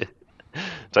 Time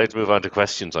to move on to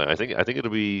questions. I think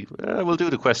it'll be we'll do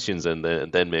the questions and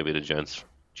then maybe the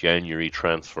January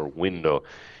transfer window.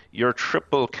 Your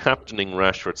triple captaining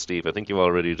Rashford, Steve. I think you've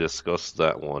already discussed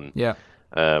that one. Yeah.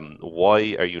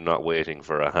 Why are you not waiting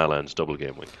for a Haaland double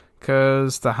game week?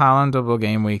 Because the Haaland double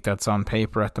game week that's on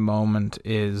paper at the moment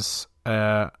is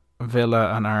Villa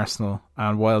and Arsenal,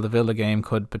 and while the Villa game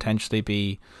could potentially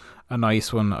be a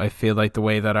nice one, I feel like the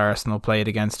way that Arsenal played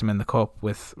against him in the Cup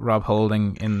with Rob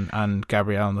Holding and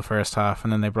Gabriel in the first half,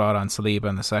 and then they brought on Saliba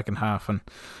in the second half and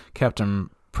kept him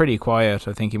pretty quiet.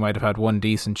 I think he might have had one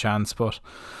decent chance, but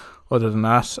other than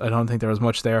that, I don't think there was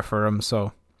much there for him.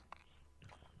 So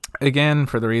again,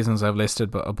 for the reasons I've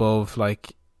listed but above,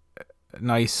 like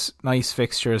nice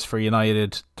fixtures for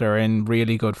United. They're in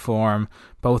really good form.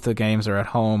 Both the games are at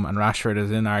home, and Rashford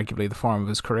is in arguably the form of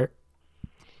his career.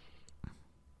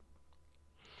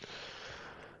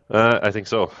 I think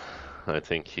so. I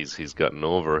think he's gotten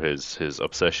over his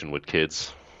obsession with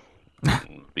kids,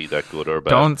 be that good or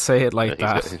bad. Don't say it like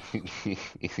that.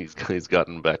 He's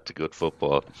gotten back to good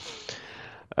football.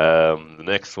 The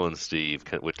next one, Steve,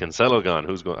 with Cancelo gone,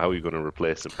 how are you going to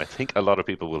replace him? I think a lot of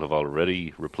people will have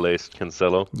already replaced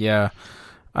Cancelo. Yeah,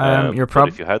 you're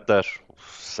probably. If you had that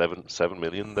 7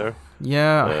 million there.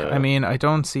 Yeah, I mean, I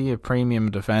don't see a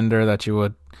premium defender that you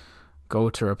would go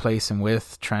to replace him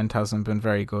with. Trent hasn't been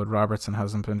very good. Robertson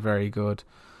hasn't been very good.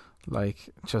 Like,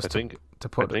 just to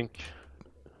put.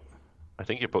 I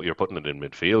think you're putting it in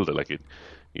midfield. Like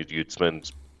you'd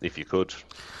spend, if you could.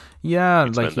 Yeah,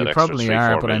 like you probably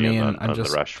are, but I mean, on the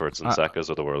Rashfords and Sakas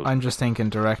of the world. I'm just thinking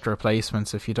direct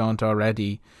replacements. If you don't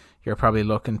already, you're probably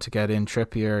looking to get in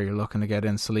Trippier. You're looking to get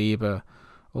in Saliba,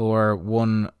 or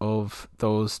one of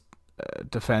those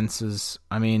defenses.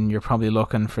 I mean, you're probably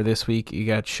looking for this week. You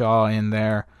get Shaw in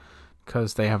there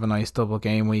because they have a nice double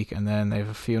game week, and then they have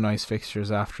a few nice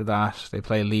fixtures after that. They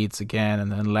play Leeds again,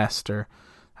 and then Leicester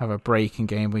have a break in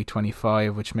game week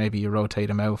 25, which maybe you rotate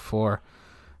them out for.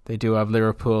 They do have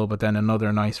Liverpool, but then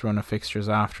another nice run of fixtures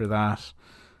after that.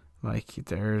 Like,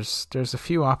 there's a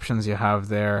few options you have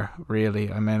there,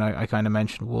 really. I mean, I kind of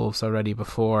mentioned Wolves already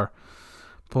before,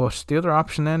 but the other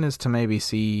option then is to maybe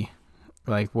see,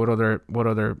 like, what other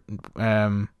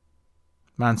Man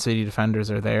City defenders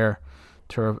are there.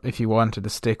 If you wanted to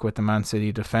stick with the Man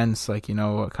City defence, like, you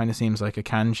know, it kind of seems like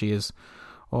Akanji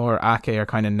or Ake are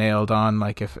kind of nailed on.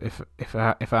 Like, if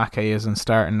Ake isn't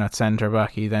starting at centre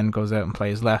back, he then goes out and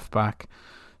plays left back.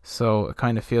 So it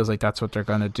kind of feels like that's what they're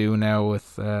going to do now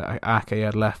with Ake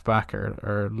at left back,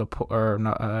 or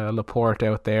Laporte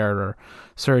out there, or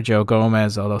Sergio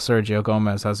Gomez. Although Sergio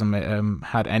Gomez hasn't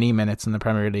had any minutes in the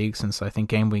Premier League since I think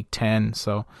game week 10.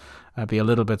 So I'd be a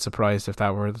little bit surprised if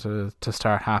that were to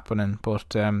start happening.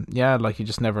 But yeah, like, you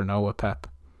just never know with Pep.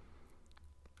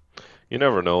 You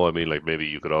never know. I mean, like, maybe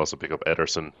you could also pick up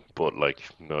Ederson, but, like,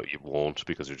 no, you won't,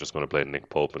 because you're just going to play Nick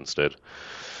Pope instead.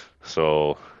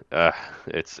 So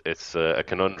it's a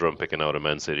conundrum picking out a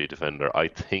Man City defender. I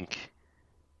think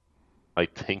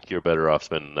you're better off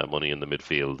spending that money in the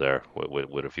midfield there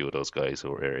with a few of those guys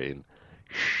who are in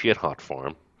shit hot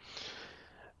form.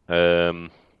 So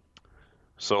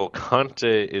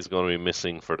Conte is going to be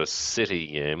missing for the City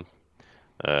game.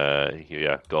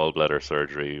 Gallbladder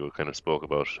surgery. We kind of spoke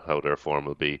about how their form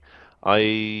will be.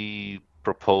 I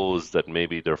propose that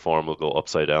maybe their form will go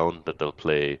upside down, that they'll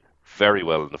play very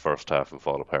well in the first half and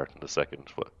fall apart in the second.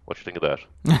 What do you think of that?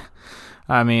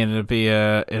 I mean, it'd be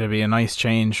a nice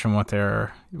change from what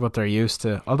they're used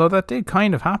to. Although that did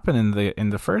kind of happen in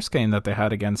the first game that they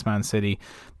had against Man City.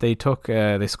 They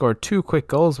scored 2 quick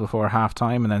goals before half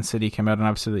time, and then City came out and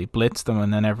absolutely blitzed them,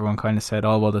 and then everyone kind of said,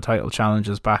 oh well, the title challenge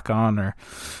is back on, or,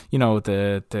 you know,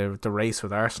 the race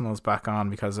with Arsenal is back on,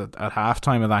 because at half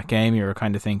time of that game you were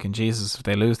kind of thinking, Jesus, if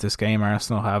they lose this game,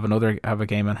 Arsenal have a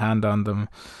game in hand on them.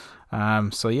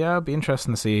 So yeah, it'll be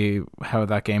interesting to see how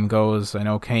that game goes. I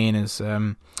know Kane is.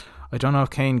 I don't know if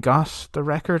Kane got the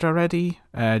record already,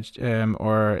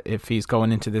 or if he's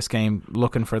going into this game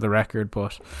looking for the record.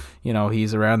 But, you know,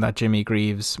 he's around that Jimmy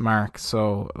Greaves mark,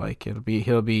 so, like,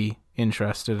 he'll be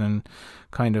interested in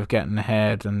kind of getting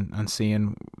ahead and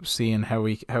seeing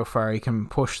how far he can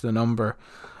push the number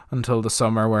until the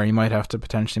summer, where he might have to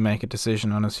potentially make a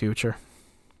decision on his future.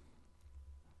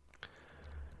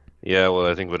 Yeah, well,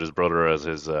 I think with his brother as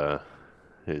his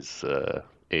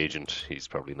agent, he's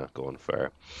probably not going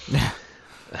far.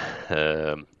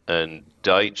 And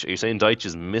Deitch, are you saying Deitch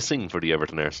is missing for the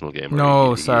Everton-Arsenal game?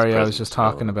 No, sorry, I was just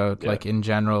talking about, like, in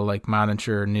general, like,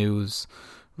 manager news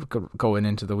going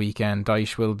into the weekend.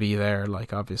 Dyche will be there,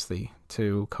 like obviously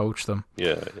to coach them.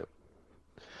 Yeah, yeah.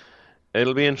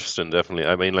 It'll be interesting, definitely.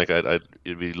 I mean, like,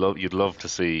 you'd love to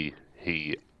see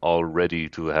he already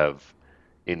to have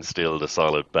instilled a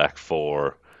solid back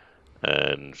four,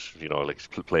 and like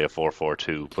play a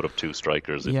 4-4-2, put up two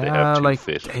strikers if they have Yeah, two like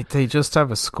fit. they just have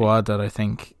a squad that I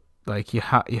think like you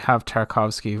have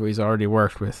Tarkovsky, who he's already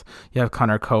worked with. You have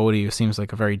Connor Cody, who seems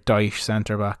like a very Dyche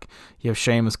centre back. You have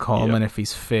Seamus Yeah, Coleman if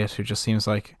he's fit, who just seems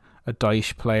like a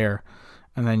Dyche player.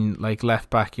 And then like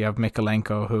left back, you have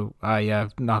Mikolenko, who yeah,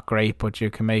 not great, but you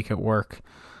can make it work.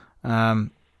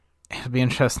 Um, It'll be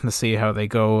interesting to see how they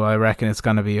go. I reckon it's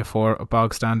going to be a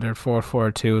bog standard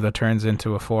 4-4-2 that turns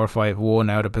into a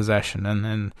 4-5-1 out of possession, and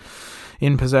then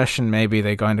in possession maybe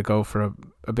they going to go for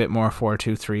a bit more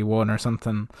 4-2-3-1 or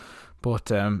something.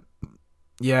 But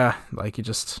yeah, like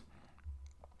it's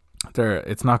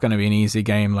not going to be an easy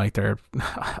game. Like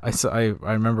I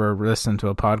remember listening to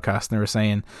a podcast and they were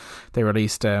saying they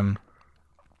released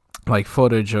like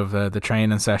footage of the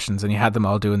training sessions, and you had them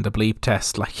all doing the bleep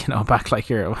test, like back like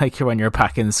you're when you're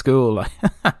back in school. Like,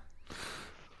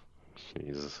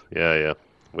 Jesus, yeah,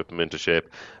 whip them into shape.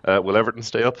 Will Everton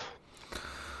stay up?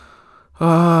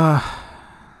 uh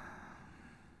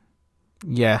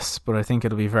yes, but I think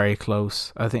it'll be very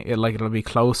close. I think it'll be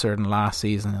closer than last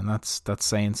season, and that's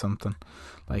saying something.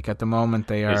 Like at the moment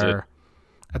they Is it? are.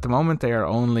 At the moment, they are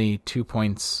only 2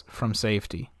 points from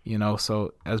safety,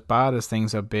 so as bad as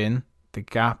things have been, the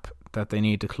gap that they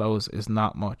need to close is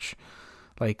not much.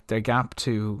 Like, their gap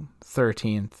to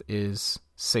 13th is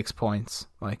 6 points.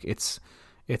 Like, it's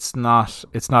not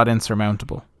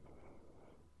insurmountable.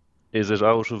 Is it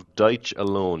out of Deitch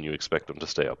alone you expect them to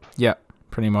stay up? Yeah,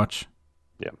 pretty much.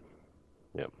 Yeah,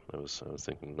 yeah. I was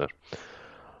thinking that.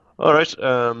 All right.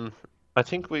 I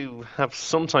think we have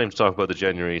some time to talk about the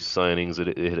January signings.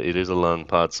 It is a long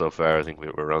pod so far. I think we're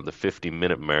around the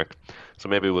 50-minute mark. So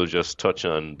maybe we'll just touch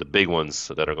on the big ones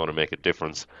that are going to make a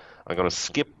difference. I'm going to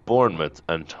skip Bournemouth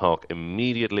and talk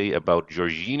immediately about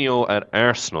Jorginho at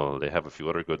Arsenal. They have a few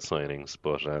other good signings,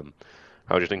 but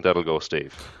how do you think that'll go,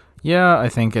 Steve? Yeah, I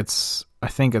think it's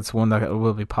one that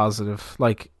will be positive.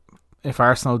 Like, if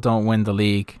Arsenal don't win the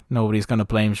league, nobody's going to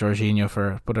blame Jorginho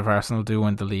for it. But if Arsenal do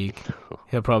win the league,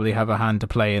 he'll probably have a hand to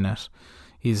play in it.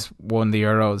 He's won the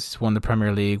Euros, he's won the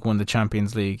Premier League, won the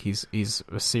Champions League. He's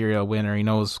a serial winner. He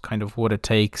knows kind of what it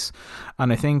takes.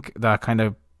 And I think that kind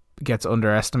of gets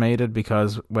underestimated,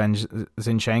 because when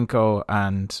Zinchenko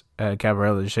and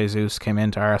Gabriel Jesus came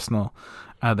into Arsenal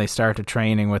and they started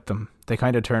training with them, they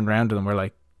kind of turned around to them and were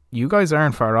like, you guys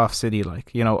aren't far off City.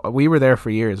 Like, we were there for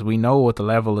years. We know what the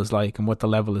level is like and what the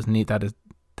level is that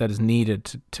is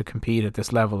needed to compete at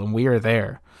this level, and we are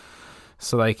there.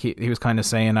 So like he was kind of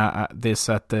saying this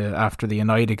after the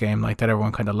United game, like that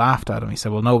everyone kind of laughed at him. He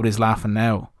said, well, nobody's laughing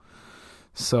now.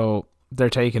 So they're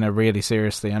taking it really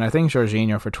seriously, and I think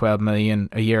Jorginho for 12 million,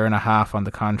 a year and a half on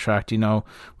the contract,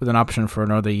 with an option for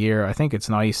another year, I think it's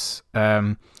nice.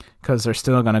 Because they're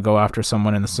still going to go after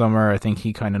someone in the summer. I think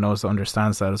he kind of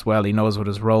understands that as well. He knows what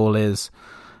his role is.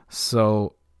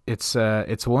 So it's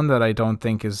one that I don't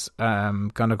think is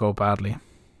going to go badly.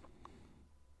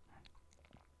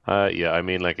 Yeah, I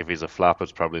mean, like if he's a flop,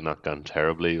 it's probably not gone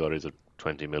terribly, or is it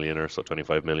 20 million or so,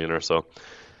 25 million or so?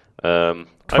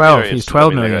 12. He's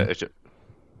 12 million.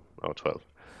 Like, 12.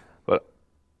 But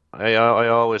I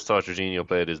always thought Jorginho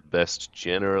played his best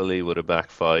generally with a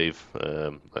back five.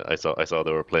 I saw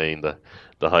they were playing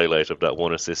the highlight of that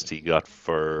one assist he got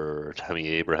for Tammy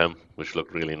Abraham, which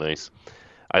looked really nice.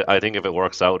 I think if it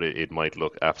works out, it might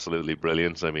look absolutely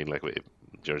brilliant. I mean, like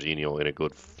Jorginho in a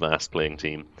good, fast-playing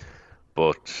team.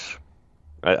 But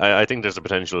I think there's a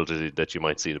potential that you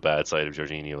might see the bad side of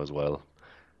Jorginho as well.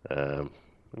 It'll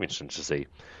be interesting to see.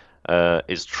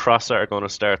 Is Trossard going to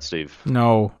start, Steve?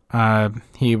 No,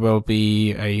 he will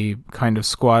be a kind of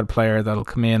squad player that'll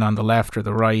come in on the left or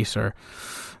the right, or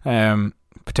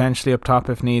potentially up top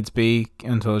if needs be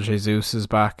until Jesus is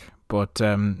back. But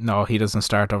no, he doesn't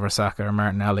start over Saka or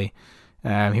Martinelli.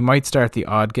 He might start the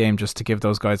odd game just to give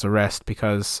those guys a rest,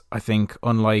 because I think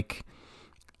unlike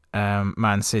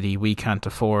Man City, we can't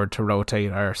afford to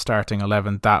rotate our starting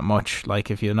 11 that much. Like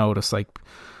if you notice, like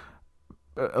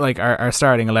our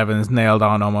starting 11 is nailed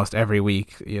on almost every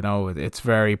week. It's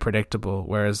very predictable.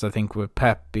 Whereas I think with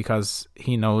Pep, because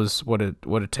he knows what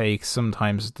it takes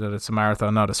sometimes, that it's a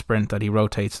marathon, not a sprint, that he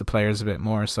rotates the players a bit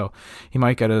more. So he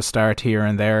might get a start here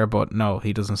and there, but no,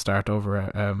 he doesn't start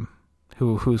over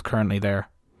who's currently there.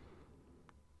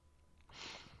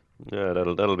 Yeah,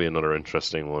 that'll be another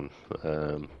interesting one.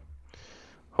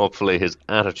 Hopefully his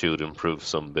attitude improves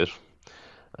some bit.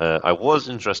 I was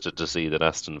interested to see that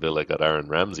Aston Villa got Aaron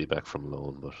Ramsey back from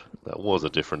loan, but that was a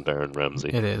different Aaron Ramsey.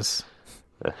 It is.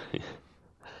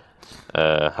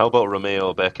 How about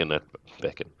Romeo Beckham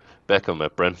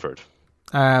at Brentford?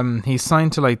 He's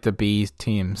signed to like the B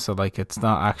team, so like it's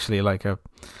not actually like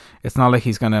it's not like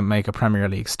he's gonna make a Premier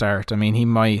League start. I mean, he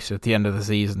might at the end of the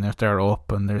season if they're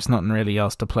up and there's nothing really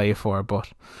else to play for, but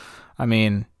I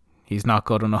mean, he's not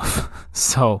good enough.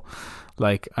 So,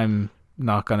 like, I'm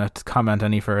not gonna comment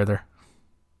any further.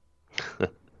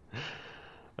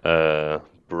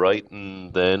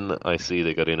 Brighton, then I see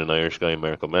they got in an Irish guy,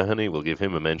 Mark O'Mahony. We'll give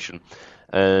him a mention.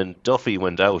 And Duffy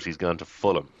went out. He's gone to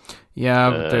Fulham. Yeah,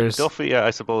 there's Duffy.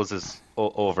 I suppose is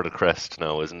over the crest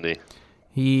now, isn't he?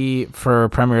 He for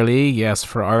Premier League, yes.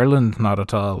 For Ireland, not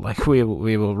at all. Like we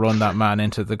will run that man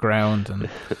into the ground, and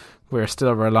we're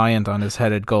still reliant on his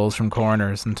headed goals from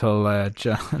corners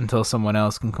until someone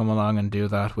else can come along and do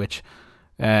that, which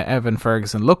Evan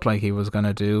Ferguson looked like he was going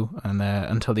to do, and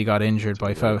until he got injured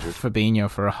by Fabinho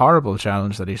for a horrible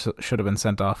challenge that he should have been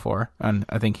sent off for, and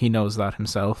I think he knows that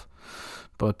himself.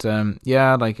 But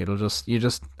yeah, like you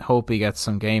just hope he gets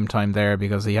some game time there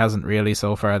because he hasn't really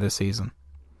so far this season.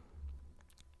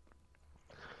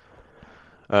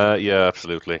 Yeah,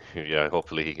 absolutely. Yeah,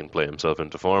 hopefully he can play himself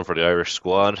into form for the Irish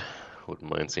squad.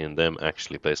 Wouldn't mind seeing them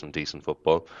actually play some decent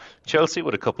football. Chelsea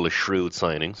with a couple of shrewd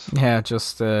signings. Yeah,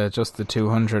 just the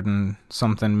 200 and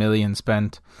something million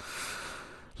spent.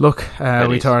 Look,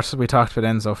 we talked about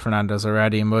Enzo Fernandez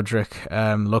already.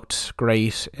 Mudryk looked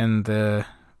great in the,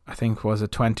 I think was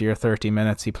it 20 or 30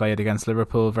 minutes he played against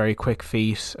Liverpool. Very quick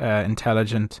feet,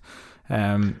 intelligent.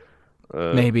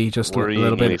 Maybe just a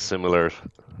little bit similar.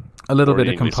 A little bit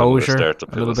of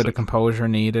composure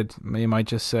needed. You might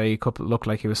just say looked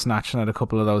like he was snatching at a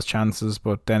couple of those chances,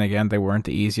 but then again they weren't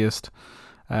the easiest.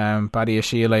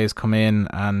 Badiashile has come in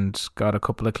and got a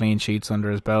couple of clean sheets under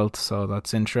his belt, so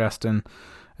that's interesting.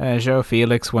 João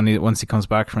Felix, once he comes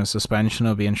back from his suspension,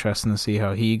 it'll be interesting to see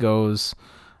how he goes.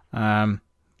 But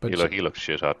he looked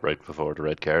shit hot right before the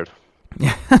red card.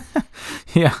 Yeah,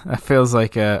 yeah, that feels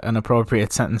like an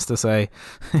appropriate sentence to say.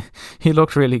 He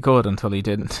looked really good until he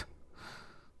didn't.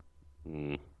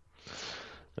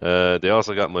 They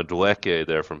also got Madueke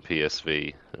there from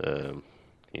PSV.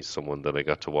 He's someone that I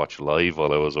got to watch live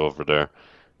while I was over there.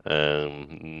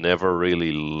 Never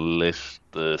really lit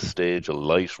the stage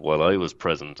alight while I was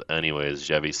present. Anyways,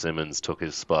 Xavi Simons took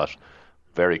his spot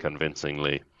very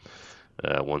convincingly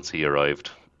once he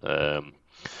arrived.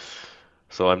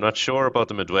 So I'm not sure about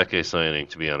the Madueke signing,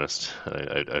 to be honest.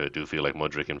 I do feel like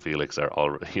Mudryk and Felix are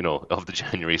all, of the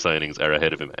January signings are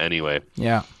ahead of him anyway.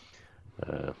 Yeah.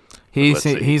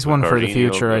 He's one for the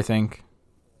future, I think.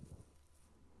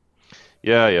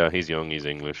 Yeah, he's young, he's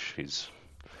English,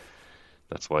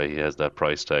 that's why he has that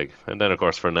price tag. And then of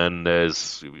course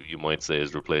Fernandez, you might say,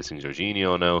 is replacing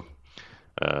Jorginho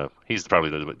now. He's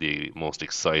probably the most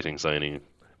exciting signing,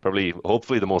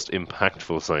 hopefully the most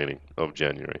impactful signing of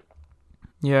January.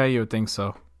 Yeah, you would think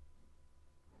so.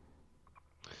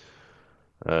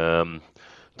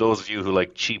 Those of you who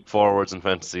like cheap forwards in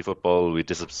fantasy football will be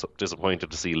disappointed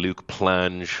to see Luke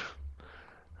Plange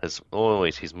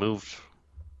he's moved.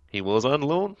 He was on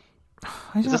loan?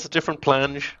 Is this a different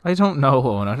Plange? I don't know,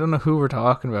 Owen. I don't know who we're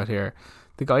talking about here.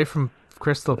 The guy from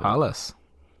Crystal Palace.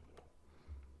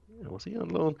 Was he on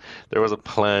loan? There was a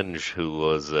Plange who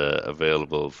was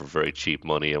available for very cheap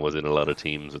money and was in a lot of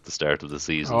teams at the start of the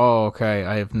season. Oh, okay.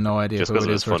 I have no idea just who it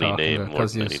is we're talking about.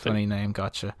 Because of his funny name,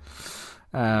 gotcha.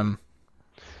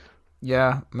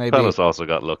 Yeah, maybe. Palace also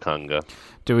got Lokanga.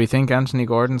 Do we think Anthony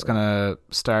Gordon's going to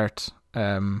start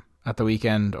at the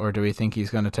weekend, or do we think he's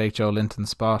going to take Joe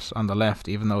Linton's spot on the left,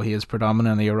 even though he is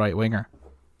predominantly a right winger?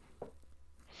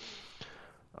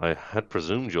 I had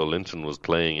presumed Joe Linton was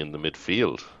playing in the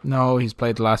midfield. No, he's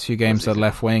played the last few games at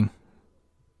left wing.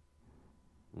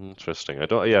 Interesting. I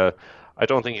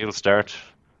don't think he'll start.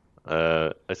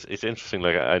 It's interesting.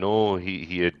 Like, I know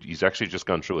he's actually just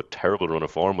gone through a terrible run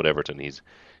of form with Everton. He's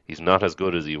not as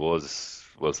good as he was,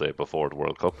 we'll say, before the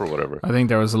World Cup or whatever. I think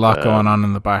there was a lot going on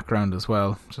in the background as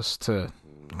well, just to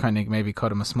kind of maybe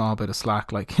cut him a small bit of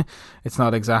slack. Like, it's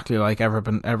not exactly like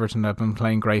Everton have been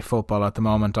playing great football at the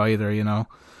moment either,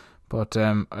 But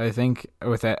I think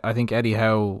Eddie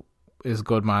Howe is a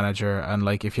good manager, and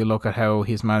like if you look at how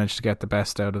he's managed to get the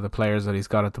best out of the players that he's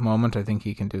got at the moment, I think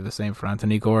he can do the same for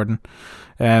Anthony Gordon.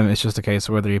 It's just a case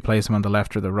of whether he plays him on the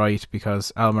left or the right,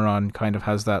 because Almiron kind of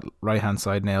has that right hand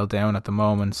side nailed down at the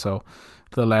moment, so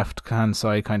the left hand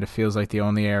side kind of feels like the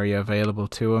only area available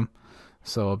to him.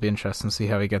 So it'll be interesting to see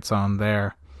how he gets on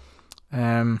there.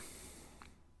 Yeah,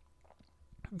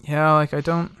 like I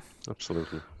don't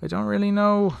Absolutely. I don't really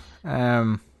know.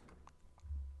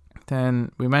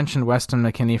 Then we mentioned Weston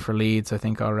McKennie for Leeds, I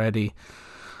think, already.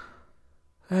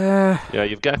 Yeah,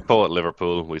 you've Gakpo at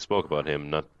Liverpool. We spoke about him.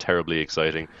 Not terribly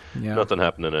exciting. Yeah. Nothing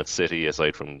happening at City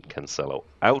aside from Cancelo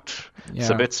out. Yeah.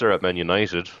 Sabitzer at Man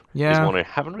United. Yeah. He's one I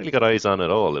haven't really got eyes on at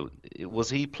all. Was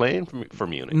he playing for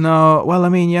Munich? No, well, I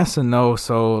mean, yes and no.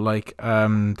 So, like,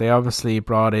 they obviously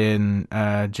brought in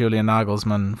Julian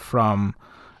Nagelsmann from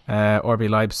RB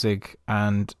Leipzig,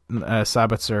 and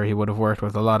Sabitzer he would have worked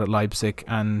with a lot at Leipzig,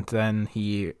 and then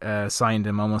he signed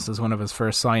him almost as one of his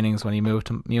first signings when he moved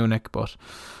to Munich, but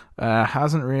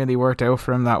hasn't really worked out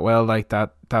for him that well. Like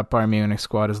that Bayern Munich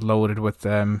squad is loaded with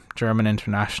German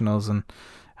internationals and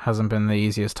hasn't been the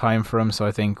easiest time for him. So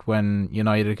I think when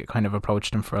United kind of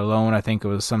approached him for a loan, I think it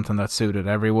was something that suited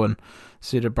everyone.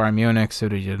 Suited Bayern Munich,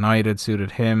 suited United,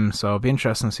 suited him. So it'll be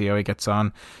interesting to see how he gets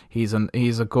on. He's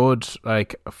a good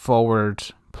like forward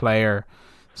player,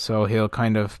 so he'll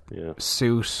kind of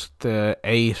suit the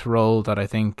 8 role that I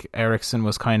think Eriksen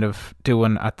was kind of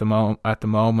doing at the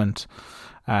moment.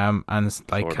 And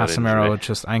like Casemiro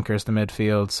just anchors the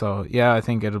midfield. So yeah, I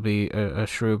think it'll be a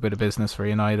shrewd bit of business for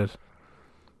United.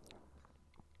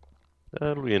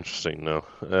 That'll be interesting now.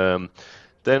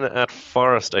 Then at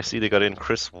Forest, I see they got in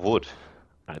Chris Wood.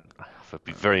 I'd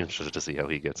be very interested to see how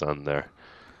he gets on there.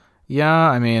 Yeah,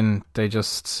 I mean, they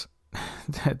just...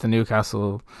 the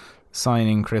Newcastle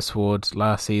signing Chris Wood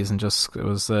last season it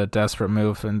was a desperate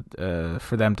move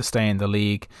for them to stay in the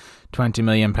league. £20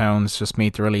 million, just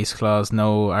meet the release clause,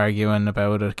 no arguing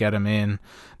about it, get him in.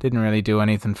 Didn't really do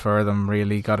anything for them,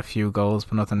 really. Got a few goals,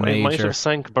 but nothing major. It might have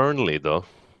sank Burnley, though.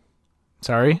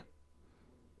 Sorry?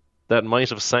 That might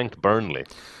have sank Burnley.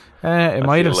 It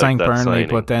might have sank Burnley,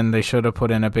 but then they should have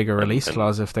put in a bigger release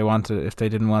clause if they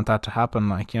didn't want that to happen.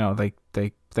 Like, you know, they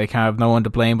can't have no one to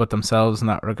blame but themselves in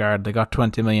that regard. They got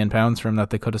 £20 million from that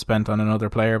they could have spent on another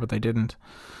player, but they didn't.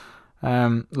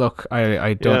 Look,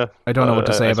 I don't know what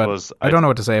to say about. I don't know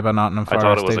what to say about Nottingham Forest.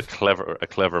 I thought it was a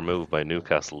clever move by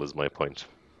Newcastle. Is my point.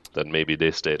 That maybe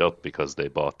they stayed up because they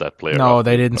bought that player. No,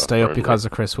 they didn't stay up because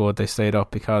of Chris Wood. They stayed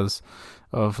up because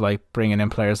of like bringing in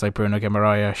players like Bruno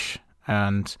Guimaraes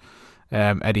and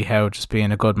Eddie Howe just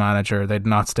being a good manager. They'd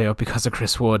not stay up because of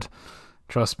Chris Wood.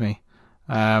 Trust me.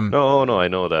 No, I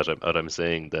know that. But I'm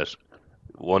saying that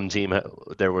one team,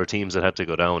 there were teams that had to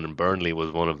go down, and Burnley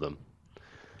was one of them.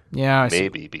 Yeah,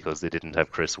 maybe because they didn't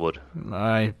have Chris Wood.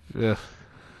 Ugh.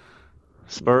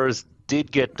 Spurs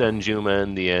did get Danjuma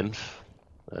in the end,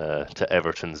 to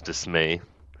Everton's dismay.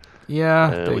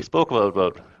 Yeah, we spoke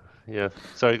about. Yeah,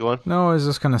 sorry, go on. No, I was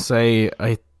just gonna say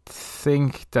I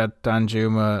think that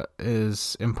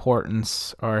Danjuma's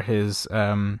importance or his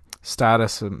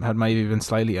status had maybe been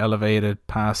slightly elevated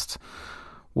past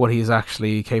what he's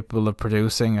actually capable of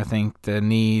producing. I think the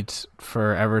need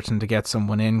for Everton to get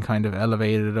someone in kind of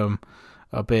elevated him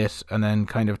a bit, and then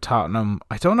kind of Tottenham,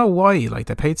 I don't know why, like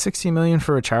they paid 60 million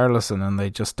for a Richarlison and they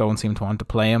just don't seem to want to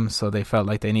play him, so they felt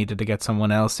like they needed to get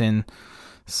someone else in.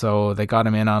 So they got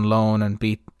him in on loan and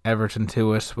beat Everton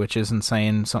to it, which isn't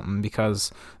saying something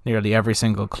because nearly every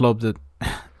single club that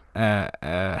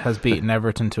has beaten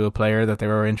Everton to a player that they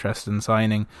were interested in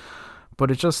signing.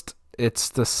 But it's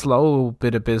the slow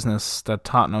bit of business that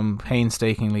Tottenham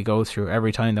painstakingly go through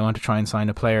every time they want to try and sign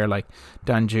a player like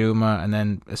Danjuma, and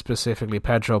then specifically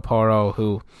Pedro Porro,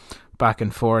 who back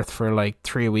and forth for like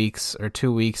 3 weeks or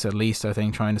 2 weeks at least, I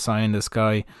think, trying to sign this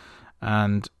guy.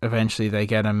 And eventually they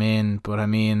get him in, but I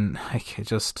mean, like, it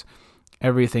just,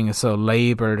 everything is so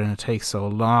laboured and it takes so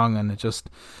long, and it just,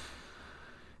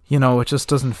 you know, it just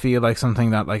doesn't feel like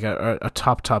something that like a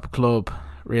top club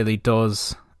really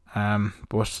does.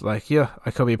 But like, yeah, I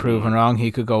could be proven wrong.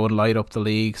 He could go and light up the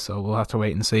league, so we'll have to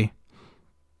wait and see.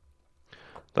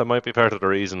 That might be part of the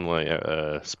reason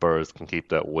why Spurs can keep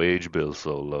that wage bill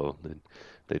so low.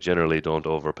 They generally don't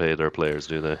overpay their players,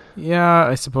 do they? Yeah,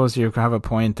 I suppose you have a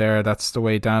point there. That's the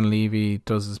way Dan Levy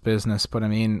does his business. But I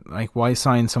mean, like, why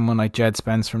sign someone like Jed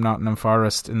Spence from Nottingham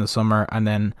Forest in the summer and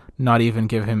then not even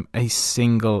give him a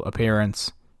single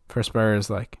appearance for Spurs?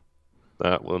 Like,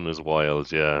 that one is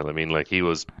wild. Yeah, I mean, like, he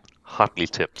was hotly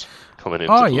tipped coming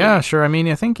into. Oh yeah, league. Sure. I mean,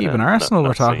 I think even Arsenal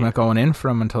were talking about going in for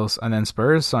him and then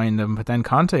Spurs signed him. But then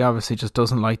Conte obviously just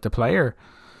doesn't like the player.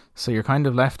 So you're kind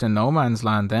of left in no man's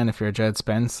land then if you're Jed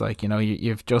Spence. Like, you know,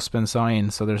 you've just been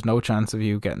signed, so there's no chance of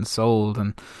you getting sold.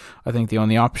 And I think the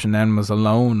only option then was a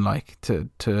loan, like to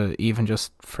even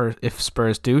just for if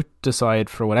Spurs do decide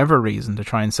for whatever reason to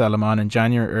try and sell him on in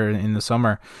January or in the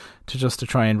summer, to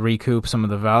try and recoup some of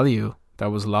the value that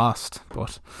was lost.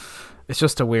 But it's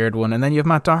just a weird one. And then you have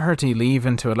Matt Doherty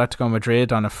leaving to Atletico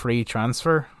Madrid on a free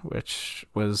transfer, which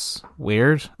was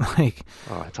weird. Like,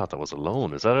 I thought that was a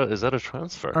loan. Is that a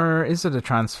transfer? or is it a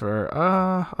transfer?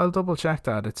 I'll double check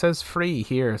that. It says free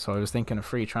here, so I was thinking a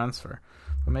free transfer,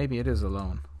 but maybe it is a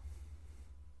loan.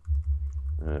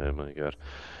 Oh my God.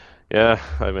 Yeah,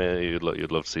 I mean, you'd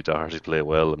love to see Doherty play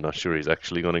well. I'm not sure he's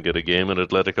actually going to get a game at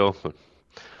Atletico, but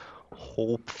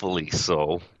hopefully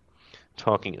so.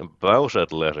 Talking about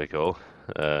Atletico,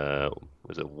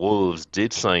 was it Wolves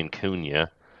did sign Cunha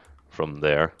from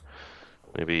there.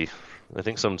 Maybe I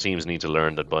think some teams need to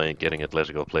learn that getting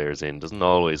Atletico players in doesn't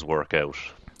always work out.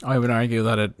 I would argue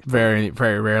that it very,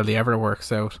 very rarely ever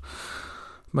works out.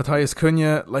 Matthias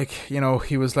Cunha,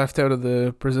 he was left out of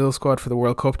the Brazil squad for the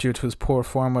World Cup due to his poor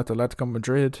form with Atletico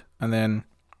Madrid, and then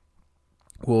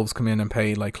Wolves come in and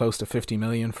pay close to 50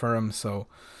 million for him. So,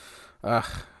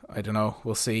 I don't know.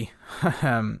 We'll see.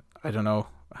 I don't know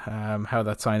how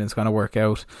that signing's going to work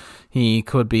out. He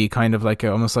could be kind of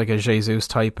almost like a Jesus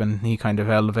type, and he kind of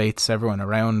elevates everyone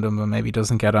around him, but maybe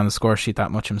doesn't get on the score sheet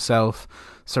that much himself.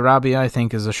 Sarabia, I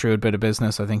think, is a shrewd bit of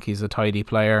business. I think he's a tidy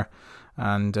player.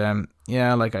 And I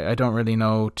don't really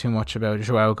know too much about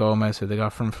Joao Gomez, who they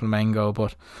got from Flamengo,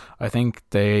 but I think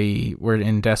they were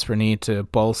in desperate need to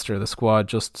bolster the squad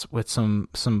just with some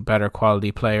better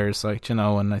quality players,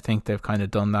 and I think they've kind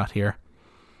of done that here.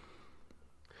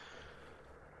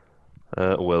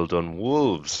 Well done,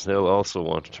 Wolves. They'll also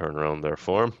want to turn around their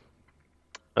form.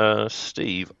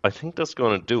 Steve, I think that's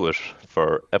going to do it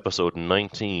for episode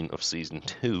 19 of season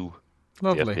 2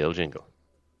 of the Lovely. FPL Jingle.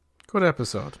 Good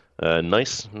episode.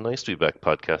 Nice to be back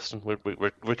podcasting.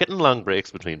 We're getting long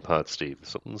breaks between pods, Steve.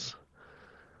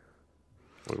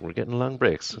 We're getting long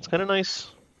breaks. It's kind of nice.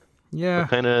 Yeah.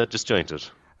 Kind of disjointed.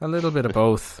 A little bit of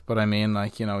both, but I mean,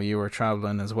 you were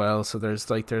traveling as well, so there's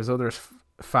other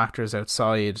factors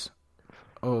outside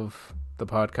of the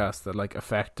podcast that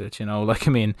affect it.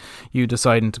 You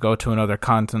deciding to go to another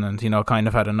continent, kind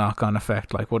of had a knock-on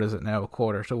effect. What is it now?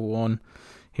 1:45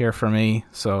 here for me,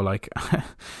 so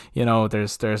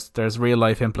there's real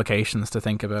life implications to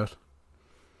think about.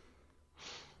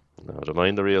 No, don't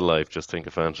mind the real life, just think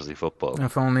of fantasy football.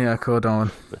 If only I could,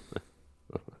 Owen.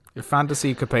 If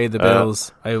fantasy could pay the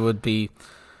bills, I would be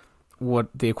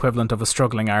the equivalent of a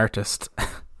struggling artist.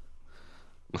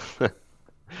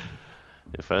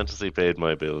 If fantasy paid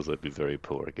my bills, I'd be very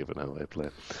poor given how I play.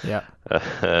 Yeah.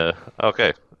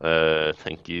 Okay.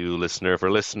 Thank you, listener, for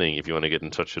listening. If you want to get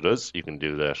in touch with us, you can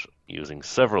do that using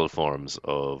several forms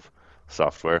of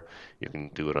software. You can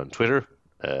do it on Twitter.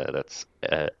 That's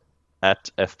at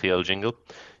FPL Jingle.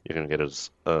 You can get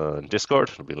us on Discord.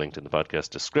 It'll be linked in the podcast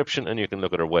description. And you can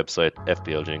look at our website,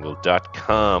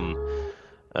 fpljingle.com.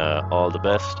 All the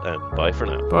best, and bye for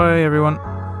now. Bye,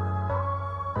 everyone.